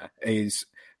exempling there, is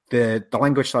the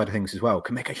language side of things as well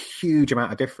can make a huge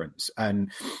amount of difference,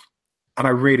 and I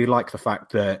really like the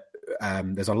fact that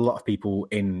there's a lot of people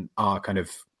in our kind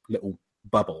of little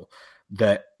bubble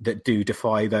that do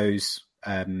defy those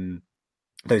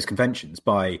conventions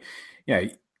by,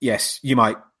 yes, you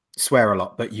might swear a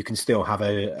lot, but you can still have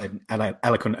an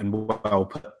eloquent and well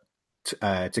put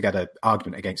together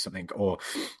argument against something, or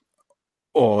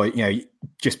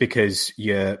just because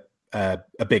you're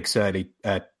a big surly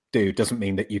dude doesn't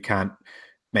mean that you can't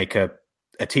make a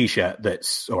t-shirt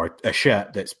or a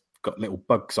shirt that's got little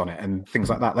bugs on it and things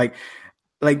like that.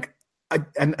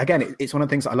 And again, it's one of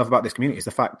the things that I love about this community is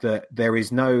the fact that there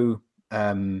is no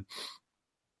that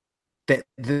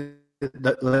the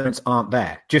limits aren't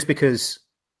there. Just because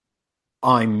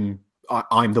I'm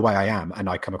the way I am and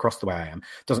I come across the way I am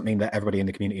doesn't mean that everybody in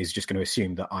the community is just going to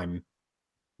assume that I'm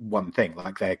one thing.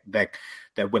 Like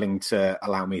they're willing to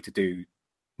allow me to do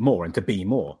more and to be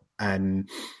more. And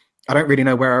I don't really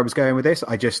know where I was going with this.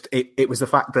 It was the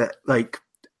fact that, like,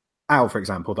 Al, for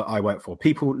example, that I work for,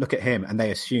 people look at him and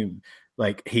they assume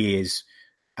like he is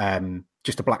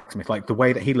just a blacksmith. Like the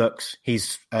way that he looks,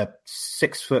 he's a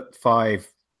 6'5",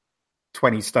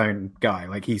 20 stone guy.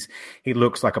 Like he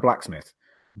looks like a blacksmith.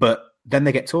 But then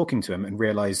they get talking to him and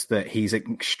realize that he's an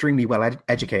extremely well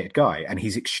educated guy, and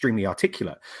he's extremely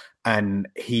articulate. And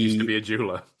he used to be a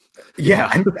jeweler.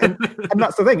 Yeah, and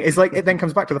that's the thing. Is like it then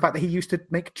comes back to the fact that he used to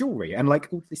make jewelry and like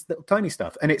all this little tiny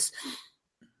stuff. And it's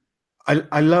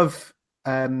I love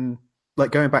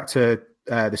like going back to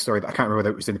the story that I can't remember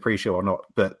whether it was in the pre-show or not,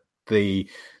 but the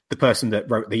person that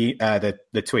wrote the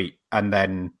tweet and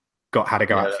then had a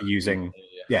go out for using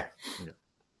wrote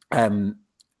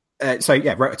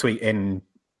a tweet in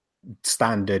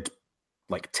standard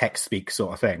like text speak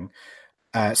sort of thing.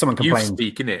 Someone complained. You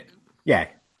speak in it, yeah.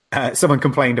 Someone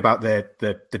complained about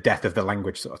the death of the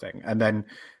language sort of thing, and then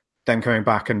coming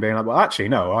back and being like, well, actually,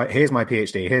 no. Here's my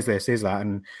PhD. Here's this. Here's that,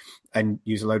 and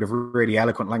use a load of really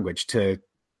eloquent language to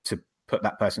put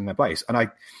that person in their place. And I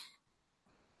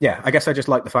guess I just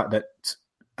like the fact that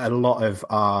a lot of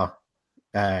our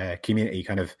community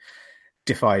kind of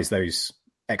defies those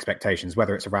expectations,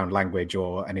 whether it's around language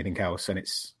or anything else, and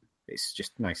it's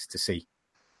just nice to see.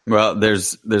 Well,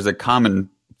 there's a common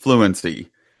fluency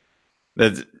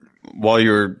that while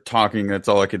you're talking, that's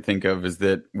all I could think of is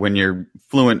that when you're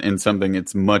fluent in something,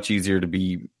 it's much easier to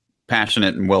be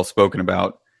passionate and well spoken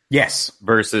about. Yes.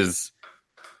 Versus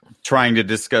trying to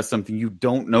discuss something you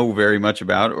don't know very much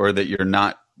about or that you're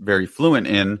not very fluent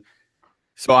in.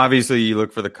 So obviously you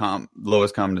look for the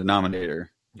lowest common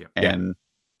denominator. Yeah. And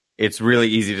it's really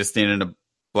easy to stand in a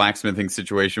blacksmithing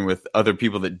situation with other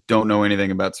people that don't know anything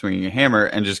about swinging a hammer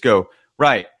and just go,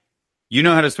 right, you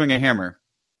know how to swing a hammer.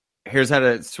 Here's how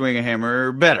to swing a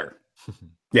hammer better.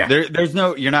 Yeah. There's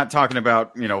no, you're not talking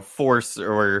about, force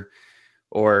or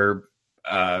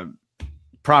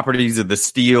properties of the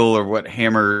steel or what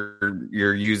hammer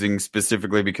you're using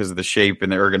specifically because of the shape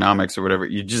and the ergonomics or whatever.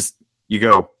 You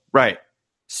go, right,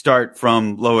 start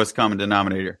from lowest common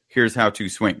denominator. Here's how to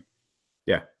swing.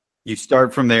 Yeah. You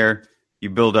start from there. You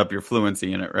build up your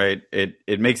fluency in it, right?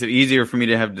 It makes it easier for me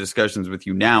to have discussions with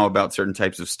you now about certain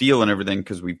types of steel and everything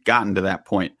because we've gotten to that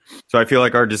point. So I feel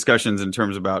like our discussions in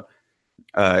terms of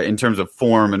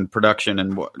form and production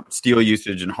and steel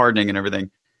usage and hardening and everything,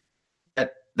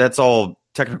 that's all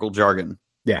technical jargon.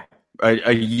 Yeah.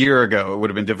 A year ago, it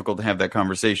would have been difficult to have that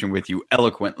conversation with you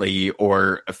eloquently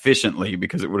or efficiently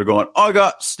because it would have gone, I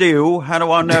got steel. How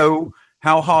do I know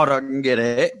how hard I can get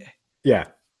it? Yeah.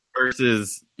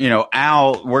 Versus,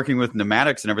 Al working with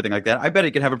pneumatics and everything like that. I bet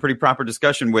he could have a pretty proper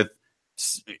discussion with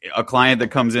a client that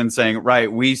comes in saying,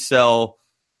 right, we sell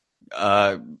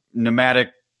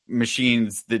pneumatic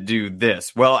machines that do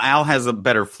this. Well, Al has a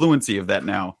better fluency of that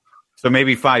now. So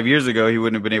maybe 5 years ago, he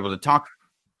wouldn't have been able to talk to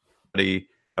somebody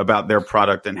about their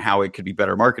product and how it could be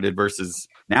better marketed versus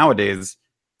nowadays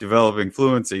developing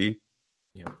fluency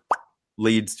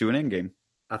leads to an end game.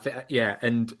 I think, yeah.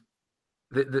 And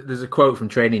there's a quote from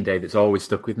Training Day that's always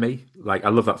stuck with me. Like, I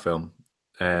love that film.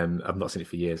 I've not seen it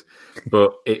for years,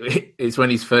 but it's when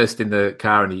he's first in the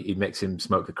car and he makes him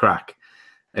smoke the crack.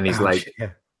 And he's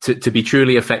to be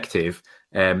truly effective,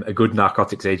 a good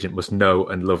narcotics agent must know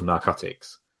and love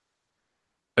narcotics.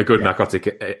 A good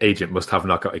narcotic agent must have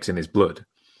narcotics in his blood.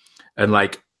 And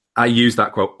like, I use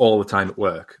that quote all the time at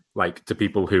work, like to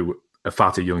people who are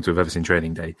far too young to have ever seen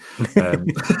Training Day.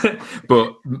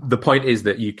 But the point is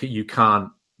that you can't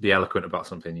be eloquent about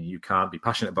something, and you can't be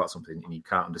passionate about something, and you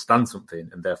can't understand something,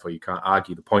 and therefore you can't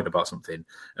argue the point about something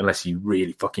unless you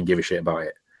really fucking give a shit about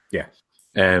it. Yeah.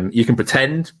 You can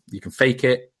pretend, you can fake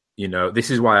it. This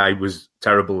is why I was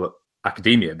terrible at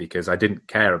academia, because I didn't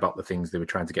care about the things they were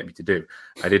trying to get me to do.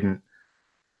 I didn't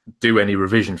do any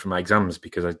revision for my exams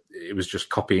because it was just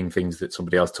copying things that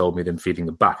somebody else told me, then feeding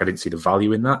them back. I didn't see the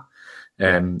value in that.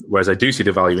 Whereas I do see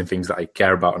the value in things that I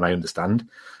care about and I understand.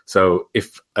 So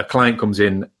if a client comes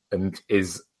in and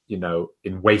is,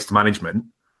 in waste management,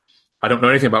 I don't know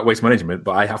anything about waste management,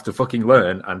 but I have to fucking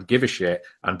learn and give a shit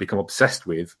and become obsessed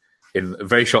with, in a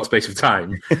very short space of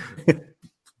time,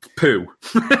 poo,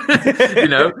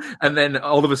 and then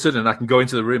all of a sudden I can go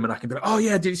into the room and I can be like, oh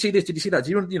yeah, did you see this? Did you see that?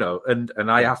 Do you,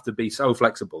 and I have to be so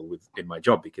flexible in my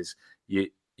job because you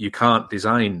can't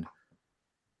design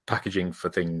packaging for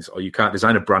things, or you can't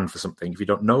design a brand for something if you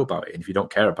don't know about it and if you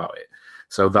don't care about it.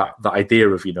 So that idea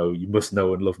of, you must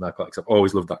know and love narcotics, I've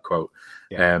always loved that quote.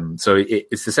 Yeah. So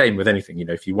it's the same with anything,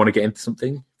 if you want to get into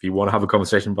something, if you want to have a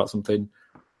conversation about something,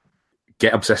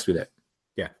 get obsessed with it.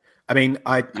 Yeah. I mean,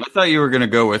 I thought you were going to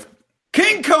go with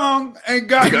King Kong ain't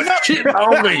got shit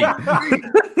on me.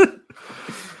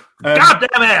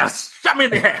 Goddamn ass. Shut me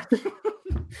in the head.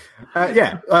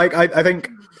 Yeah. Like, I think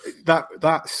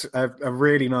that's a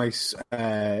really nice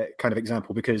kind of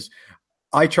example, because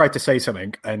I tried to say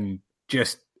something and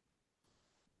just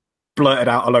blurted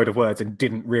out a load of words and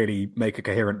didn't really make a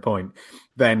coherent point.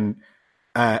 Then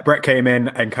Brett came in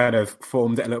and kind of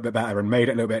formed it a little bit better and made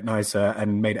it a little bit nicer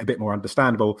and made it a bit more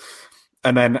understandable.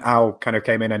 And then Al kind of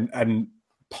came in and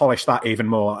polished that even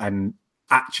more and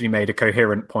actually made a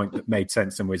coherent point that made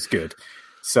sense and was good.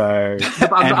 So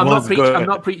I'm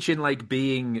not preaching like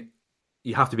being,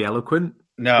 you have to be eloquent.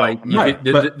 No, like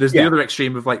there's the other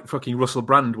extreme of like fucking Russell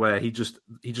Brand, where he just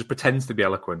pretends to be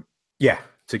eloquent. Yeah.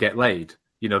 To get laid.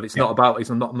 You know, it's not about.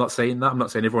 I'm not saying that. I'm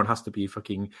not saying everyone has to be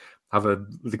fucking have a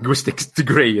linguistics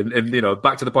degree. And you know,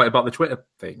 back to the point about the Twitter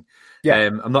thing. Yeah,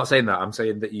 I'm not saying that. I'm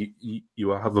saying that you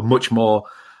have a much more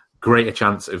greater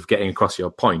chance of getting across your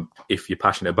point if you're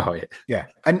passionate about it. Yeah,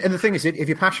 and the thing is, if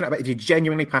you're passionate about, if you're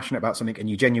genuinely passionate about something and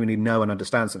you genuinely know and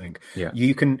understand something,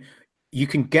 you can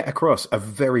get across a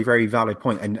very, very valid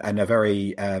point and a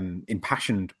very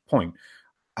impassioned point.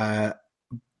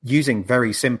 Using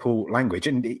very simple language,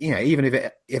 and you know, even if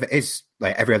it is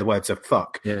like every other word's a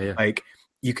fuck, like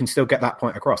you can still get that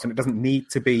point across, and it doesn't need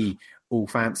to be all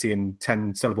fancy and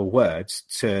 10-syllable words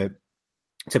to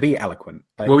be eloquent.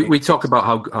 Like, well, we talk about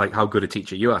how good a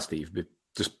teacher you are, Steve,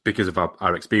 just because of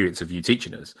our experience of you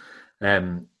teaching us,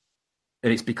 and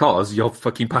it's because you're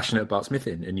fucking passionate about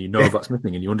smithing and you know about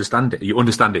smithing and you understand it. You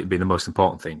understand it being the most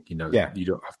important thing. You know, you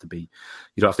don't have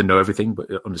to know everything, but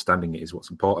understanding it is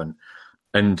what's important.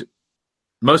 And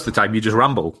most of the time you just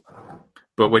ramble.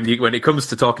 But when it comes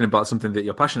to talking about something that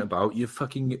you're passionate about, you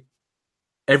fucking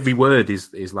every word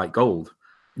is like gold.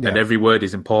 Yeah. And every word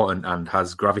is important and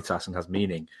has gravitas and has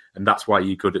meaning. And that's why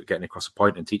you're good at getting across a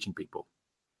point and teaching people.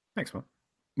 Thanks, man.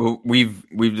 Well, we've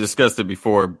discussed it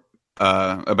before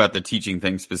about the teaching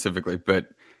thing specifically, but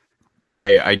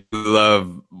I do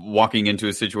love walking into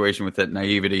a situation with that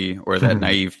naivety or that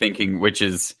naive thinking, which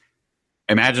is,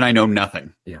 imagine I know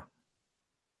nothing. Yeah.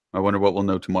 I wonder what we'll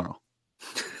know tomorrow.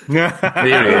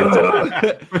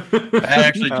 I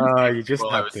actually, you just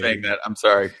I was saying that. I'm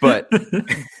sorry, but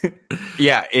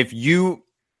yeah, if you,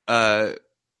 I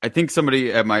think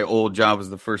somebody at my old job was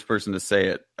the first person to say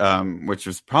it, which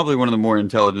was probably one of the more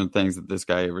intelligent things that this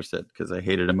guy ever said, because I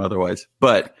hated him otherwise.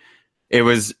 But it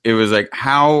was like,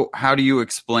 how do you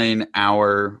explain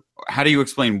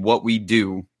what we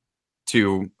do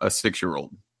to a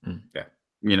 6-year-old? Yeah,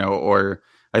 you know, or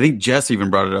I think Jess even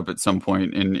brought it up at some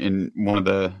point in one of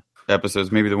the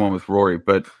episodes, maybe the one with Rory,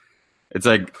 but it's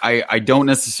like, I don't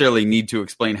necessarily need to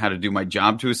explain how to do my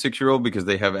job to a 6-year-old because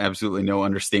they have absolutely no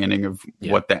understanding of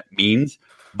what that means.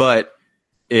 But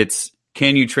it's,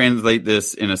 can you translate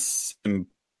this in a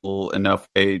simple enough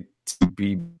way to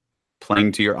be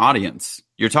playing to your audience?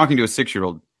 You're talking to a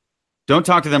 6-year-old. Don't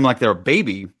talk to them like they're a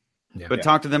baby, but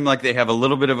talk to them like they have a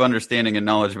little bit of understanding and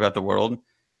knowledge about the world.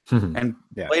 And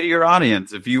play to your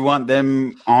audience. If you want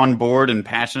them on board and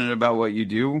passionate about what you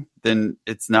do, then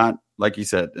it's not, like you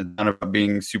said, it's not about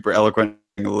being super eloquent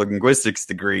in a linguistics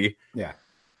degree. Yeah.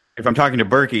 If I'm talking to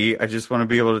Berkey, I just want to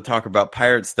be able to talk about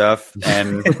pirate stuff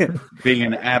and being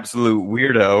an absolute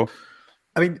weirdo.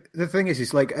 I mean, the thing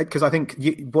is like, because I think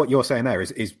what you're saying there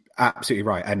is absolutely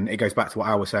right. And it goes back to what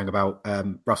I was saying about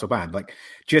Russell Brand. Like,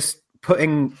 just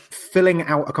filling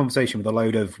out a conversation with a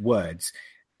load of words,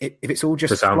 if it's all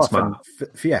just fluff and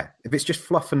if it's just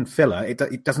fluff and filler,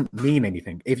 it doesn't mean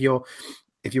anything. If you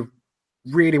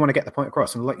really want to get the point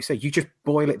across, and like you say, you just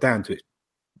boil it down to its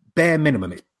bare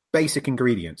minimum, its basic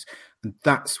ingredients, and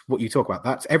that's what you talk about.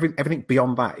 That's everything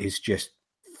beyond that is just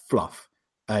fluff.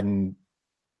 And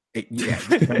it's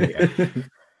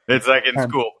like in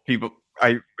school, people.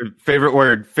 Favorite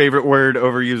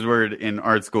overused word in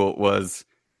art school was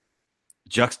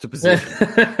juxtaposition.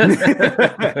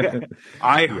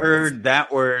 I heard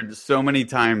that word so many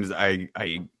times. I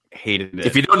hated it.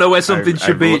 If you don't know where something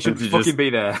should be, it should fucking be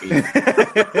there.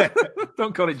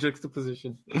 Don't call it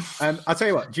juxtaposition. I'll tell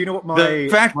you what. Do you know what my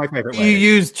favorite word you is?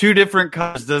 Use two different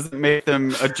colors doesn't make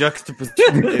them a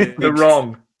juxtaposition. They're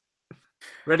wrong.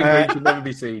 Red and green should never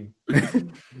be seen.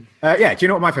 Do you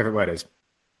know what my favorite word is?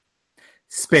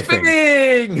 Spiffing.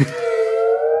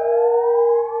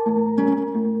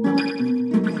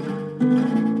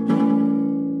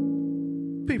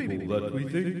 People that we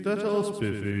think that are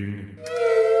spiffing.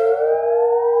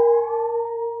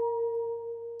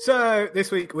 So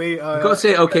this week we are... You've got to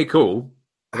say okay, cool.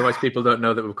 Otherwise people don't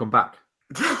know that we've come back.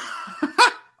 I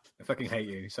fucking hate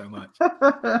you so much. You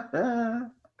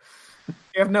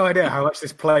have no idea how much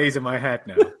this plays in my head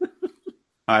now.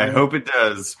 I hope it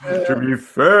does. To be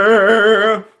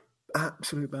fair.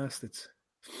 Absolute bastards.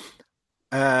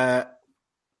 Because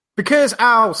because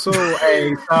Al saw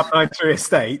a Saab 93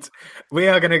 estate, we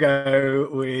are going to go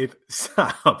with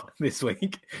Saab this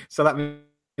week. So that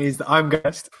means that I'm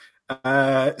guest.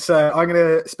 So I'm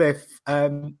going to spiff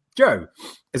Joe,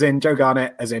 as in Joe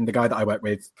Garnett, as in the guy that I work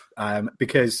with,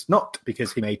 because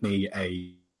he made me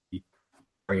a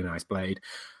very nice blade,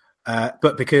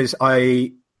 but because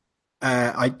I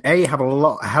have a hell of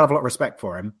a lot of respect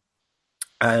for him.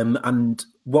 And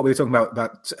what we were talking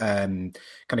about kind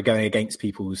of going against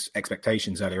people's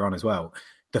expectations earlier on as well.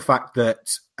 The fact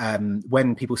that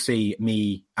when people see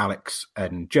me, Alex,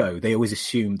 and Joe, they always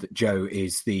assume that Joe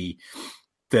is the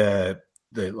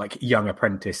like young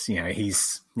apprentice.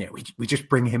 We just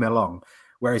bring him along,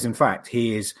 whereas in fact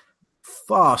he is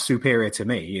far superior to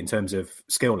me in terms of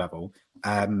skill level.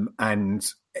 And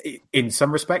in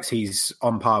some respects, he's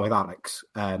on par with Alex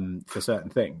for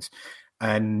certain things.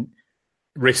 And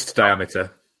wrist diameter.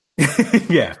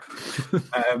 Yeah.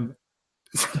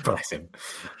 Bless him.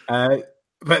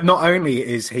 But not only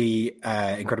is he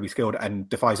incredibly skilled and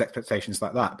defies expectations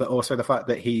like that, but also the fact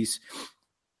that he's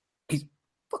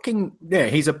fucking, yeah,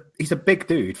 he's a big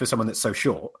dude for someone that's so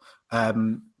short.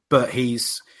 But he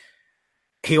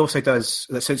also does,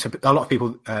 so a lot of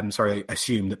people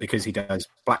assume that because he does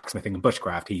blacksmithing and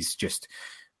bushcraft, he's just,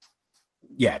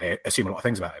 yeah, they assume a lot of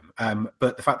things about him.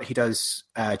 But the fact that he does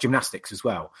gymnastics as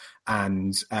well,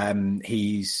 and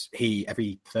he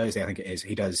every Thursday, I think it is,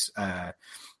 he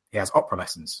has opera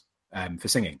lessons for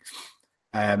singing,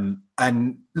 and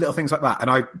little things like that. And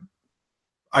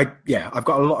I've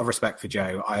got a lot of respect for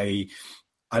Joe. I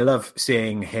love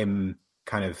seeing him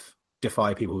kind of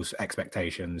defy people's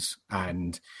expectations,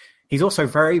 and he's also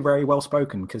very, very well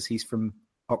spoken because he's from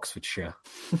Oxfordshire.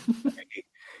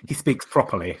 He speaks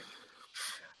properly.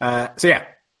 So yeah,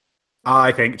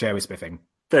 I think Joe is spiffing.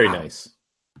 Very nice.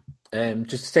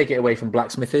 Just to take it away from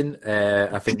blacksmithing,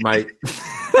 I think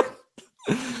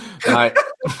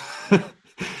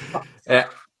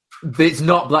it's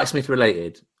not blacksmith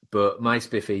related, but my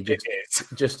spiffy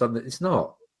just on the, it's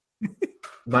not.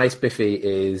 My spiffy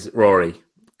is Rory,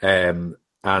 and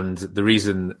the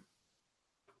reason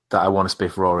that I want to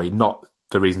spiff Rory, not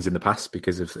the reasons in the past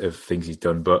because of things he's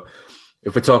done, but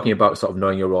if we're talking about sort of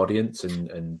knowing your audience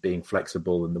and being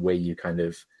flexible in the way you kind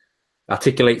of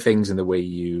articulate things and the way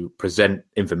you present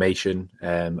information,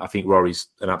 I think Rory's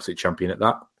an absolute champion at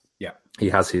that. Yeah. He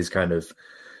has his kind of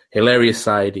hilarious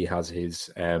side. He has his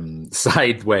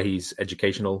side where he's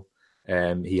educational.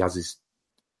 He has his,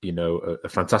 a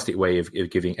fantastic way of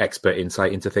giving expert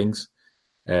insight into things,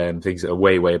 things that are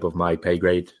way, way above my pay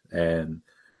grade.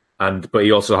 But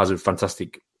he also has a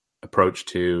fantastic approach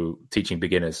to teaching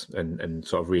beginners and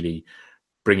sort of really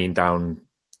bringing down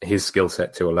his skill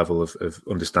set to a level of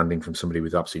understanding from somebody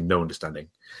with absolutely no understanding.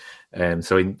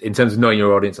 So in terms of knowing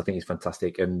your audience, I think he's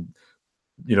fantastic. And,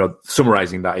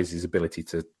 summarizing that is his ability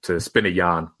to spin a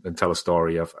yarn and tell a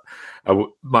story.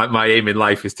 My aim in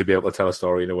life is to be able to tell a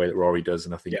story in a way that Rory does.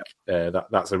 And I think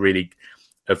that's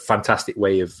a fantastic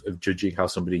way of judging how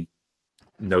somebody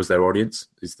knows their audience,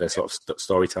 is their sort of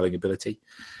storytelling ability.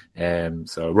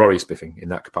 So Rory's spiffing in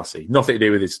that capacity. Nothing to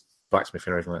do with his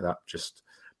blacksmithing or anything like that, just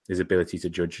his ability to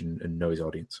judge and know his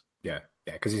audience. Yeah,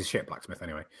 because he's a shit blacksmith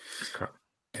anyway. Crap.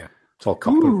 Yeah. It's all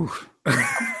copper.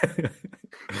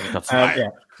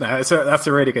 So that's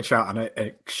a really good shout and an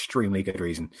extremely good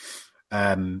reason.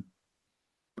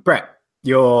 Brett,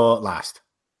 you're last.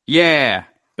 Yeah.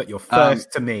 But you're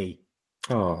first to me.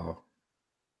 Oh.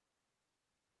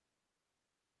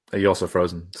 Are you also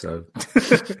frozen? So,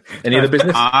 any other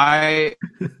business? I'm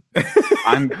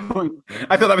going.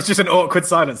 I thought that was just an awkward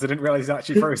silence. I didn't realize he's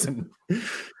actually frozen.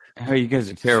 Oh, you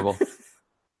guys are terrible.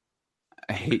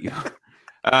 I hate you.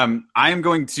 I am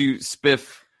going to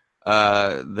spiff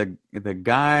the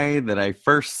guy that I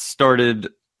first started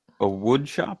a wood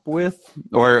shop with,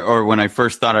 or when I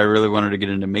first thought I really wanted to get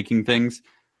into making things.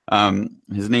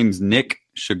 His name's Nick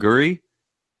Shiguri.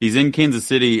 He's in Kansas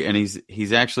City, and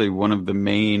he's actually one of the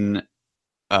main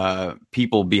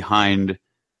people behind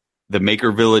the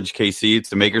Maker Village KC.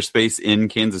 It's a makerspace in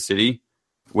Kansas City,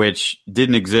 which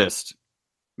didn't exist.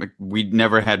 Like, we'd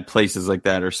never had places like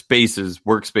that or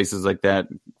workspaces like that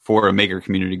for a maker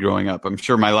community growing up. I'm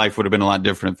sure my life would have been a lot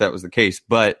different if that was the case.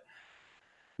 But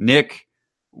Nick,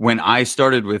 when I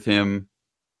started with him,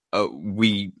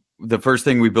 the first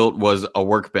thing we built was a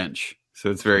workbench. So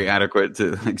it's very adequate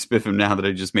to spiff him now that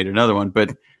I just made another one.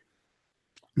 But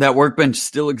that workbench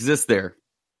still exists there.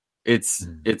 It's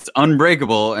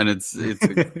unbreakable, and it's a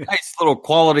nice little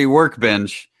quality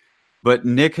workbench. But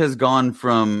Nick has gone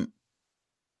from,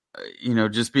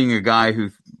 just being a guy who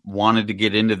wanted to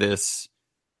get into this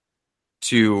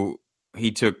to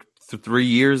he took 3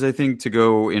 years, I think, to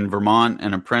go in Vermont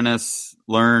and apprentice,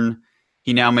 learn.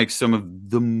 He now makes some of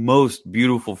the most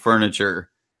beautiful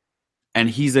furniture. And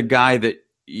he's a guy that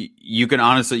you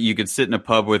could sit in a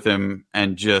pub with him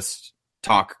and just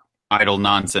talk idle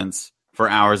nonsense for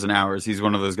hours and hours. He's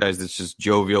one of those guys that's just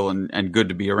jovial and good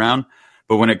to be around.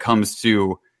 But when it comes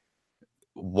to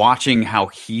watching how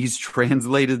he's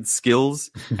translated skills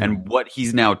and what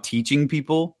he's now teaching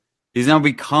people, he's now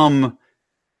become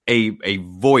a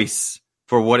voice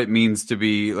for what it means to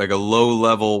be like a low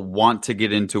level, want to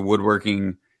get into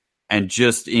woodworking. And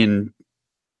just in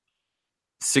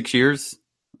 6 years,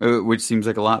 which seems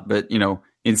like a lot, but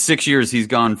in 6 years, he's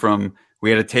gone from, we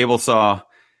had a table saw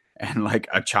and like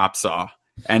a chop saw.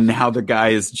 And now the guy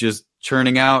is just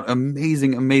churning out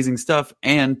amazing, amazing stuff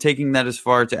and taking that as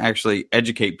far to actually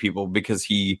educate people, because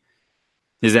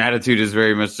his attitude is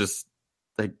very much just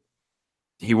like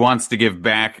he wants to give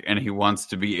back and he wants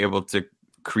to be able to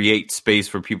create space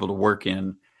for people to work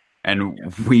in.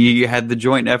 And we had the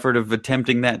joint effort of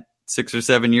attempting that 6 or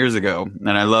 7 years ago.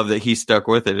 And I love that he stuck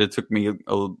with it. It took me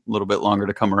a little bit longer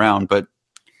to come around, but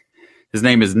his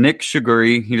name is Nick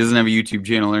Shiguri. He doesn't have a YouTube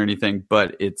channel or anything,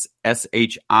 but it's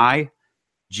SHIGOURI.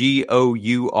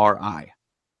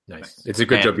 Nice. It's a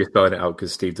good job you're spelling it out,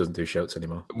 because Steve doesn't do shouts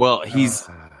anymore. Well,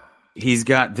 he's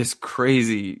got this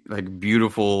crazy, like,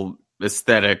 beautiful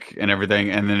aesthetic and everything.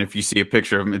 And then if you see a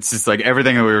picture of him, it's just like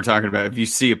everything that we were talking about. If you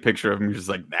see a picture of him, you're just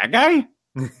like, that guy?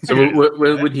 So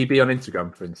where would he be on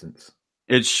Instagram, for instance?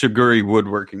 It's Shiguri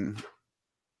Woodworking.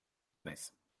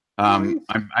 Nice.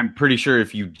 I'm pretty sure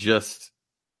if you just,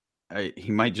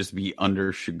 he might just be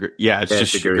under Shiguri. Yeah, it's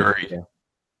just Shiguri. Yeah.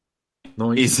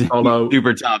 Nice. He's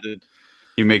super talented.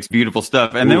 He makes beautiful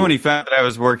stuff. And then when he found that I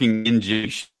was working in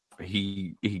Jimmy,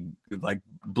 he like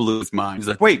blew his mind. He's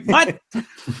like, wait, what?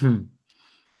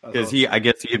 Because I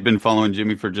guess he had been following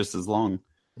Jimmy for just as long.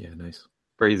 Yeah, nice.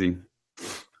 Crazy.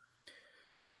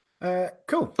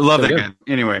 Cool. Love that guy.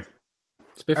 Anyway.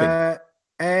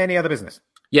 Any other business?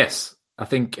 Yes. I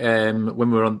think while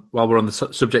we're on the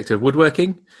subject of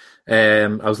woodworking, I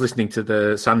was listening to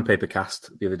the Sandpaper Cast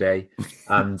the other day,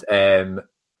 and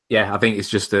I think it's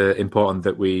just important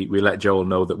that we let Joel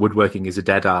know that woodworking is a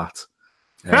dead art.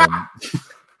 I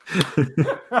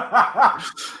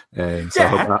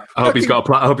hope he's got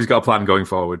a plan going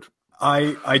forward.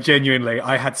 I genuinely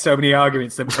had so many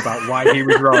arguments about why he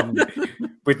was wrong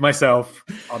with myself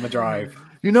on the drive.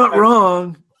 You're not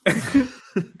wrong.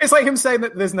 It's like him saying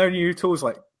that there's no new tools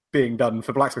like being done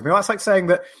for blacksmithing. That's like saying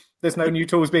that there's no new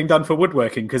tools being done for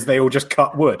woodworking because they all just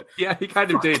cut wood. Yeah, he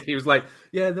kind of did. He was like,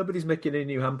 "Yeah, nobody's making any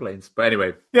new hand planes." But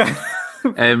anyway,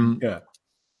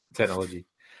 technology.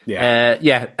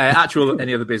 Actual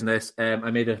any other business. I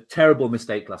made a terrible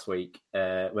mistake last week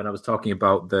when I was talking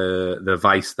about the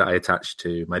vise that I attached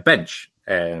to my bench.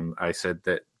 I said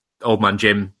that old man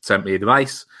Jim sent me the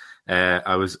vise.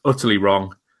 I was utterly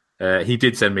wrong. He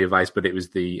did send me a vise, but it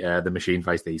was the machine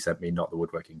vise that he sent me, not the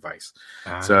woodworking vise.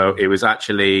 So it was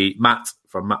actually Matt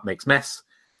from Matt Makes Mess,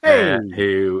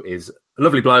 who is a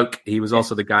lovely bloke. He was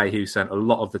also the guy who sent a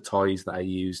lot of the toys that I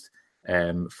used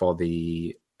for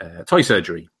the toy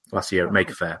surgery last year at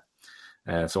Maker Faire.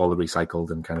 So all the recycled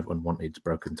and kind of unwanted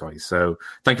broken toys. So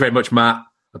thank you very much, Matt.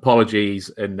 Apologies.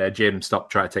 And Jim,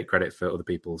 stop trying to take credit for other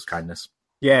people's kindness.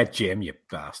 Yeah, Jim, you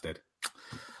bastard.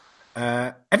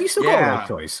 Have you still got all those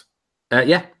toys?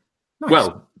 Yeah. Nice.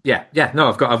 Well, yeah. No,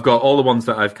 I've got all the ones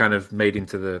that I've kind of made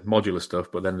into the modular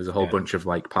stuff, but then there's a whole bunch of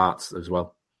like parts as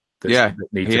well. He had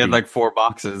like 4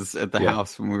 boxes at the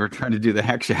house when we were trying to do the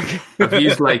Hack Shack. I've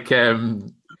used like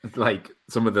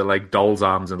some of the like doll's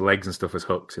arms and legs and stuff as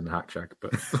hooks in the Hack Shack,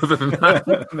 but other than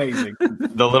that, amazing.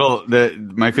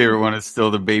 My favorite one is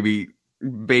still the baby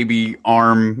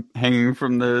arm hanging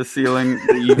from the ceiling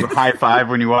that you high five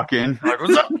when you walk in. Like,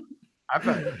 what's up? High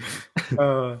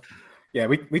five. Yeah,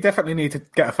 we definitely need to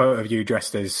get a photo of you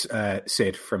dressed as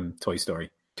Sid from Toy Story.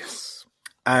 Yes.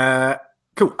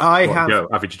 Cool.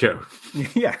 Average Joe.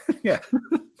 Yeah.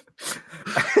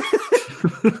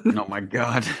 Oh my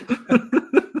god.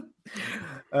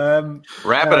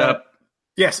 Wrap it up.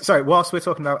 Yes. Sorry. Whilst we're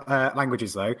talking about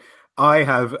languages, though, I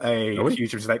have a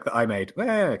huge mistake that I made.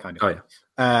 Kind of. Oh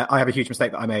yeah. I have a huge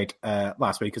mistake that I made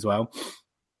last week as well.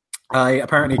 I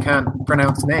apparently can't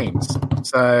pronounce names,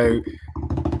 so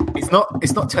it's not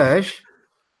Terj,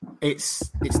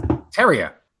 it's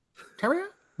Terrier. Terrier?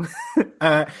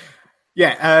 For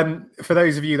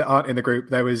those of you that aren't in the group,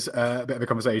 there was a bit of a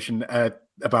conversation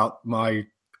about my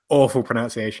awful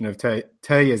pronunciation of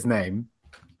Terrier's name,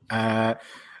 it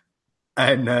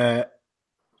ended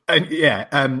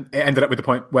up with the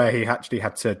point where he actually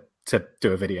had to to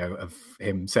do a video of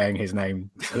him saying his name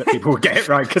so that people would get it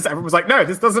right, because everyone was like, no,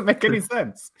 this doesn't make any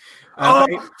sense.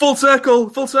 Full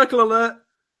circle alert.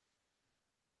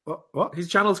 What? His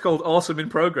channel's called Awesome in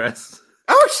Progress.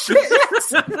 Oh, shit,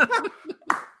 yes!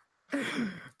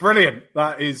 Brilliant.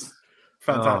 That is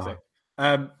fantastic.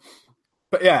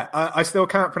 But yeah, I still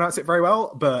can't pronounce it very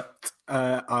well, but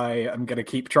I am going to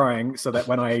keep trying so that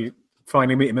when I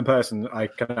finally meet him in person, I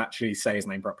can actually say his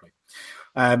name properly.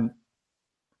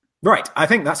 Right, I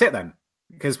think that's it then,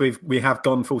 because we have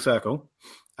gone full circle,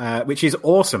 which is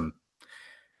awesome.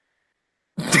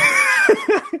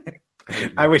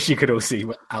 I wish you could all see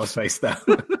Al's face there.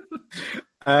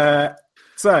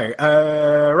 So,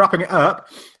 wrapping it up,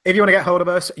 if you want to get hold of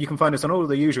us, you can find us on all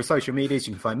the usual social medias.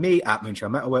 You can find me at Moonshine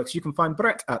Metalworks. You can find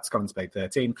Brett at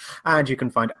Scotlandspade13, and you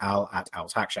can find Al at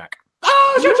Al's Hack Shack.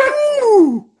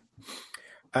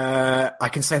 I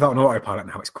can say that on autopilot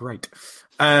now. It's great.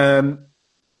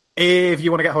 If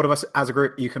you want to get hold of us as a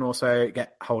group, you can also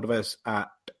get hold of us at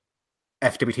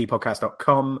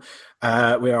fwtpodcast.com.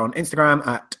 We are on Instagram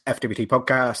at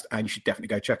fwtpodcast, and you should definitely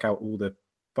go check out all the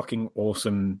fucking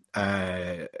awesome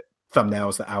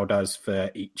thumbnails that Al does for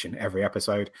each and every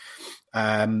episode.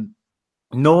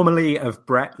 Normally of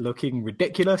Brett looking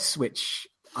ridiculous, which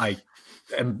I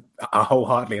am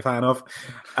wholeheartedly a fan of.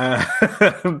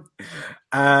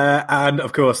 And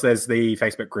of course, there's the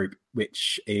Facebook group,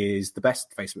 which is the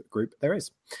best Facebook group there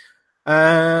is.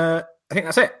 I think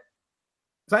that's it.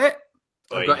 Is that it?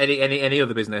 I've got any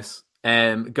other business.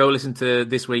 Go listen to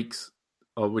this week's,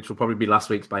 or which will probably be last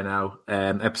week's by now,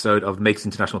 episode of Makes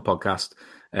International Podcast.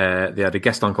 They had a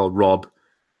guest on called Rob.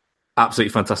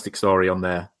 Absolutely fantastic story on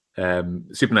there.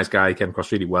 Super nice guy, came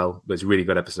across really well, but it's a really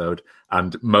good episode.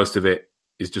 And most of it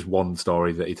is just one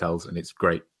story that he tells, and it's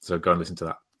great. So go and listen to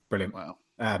that. Brilliant. Wow.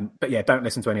 But yeah, don't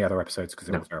listen to any other episodes because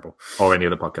they're all terrible. Or any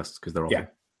other podcasts because they're all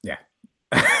Yeah.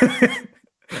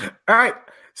 All right.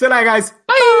 See you later, guys.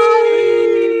 Bye.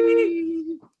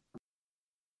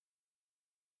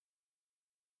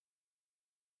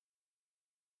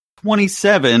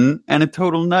 27 and a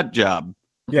total nut job.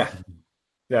 Yeah.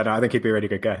 Yeah, no, I think he'd be a really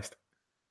good guest.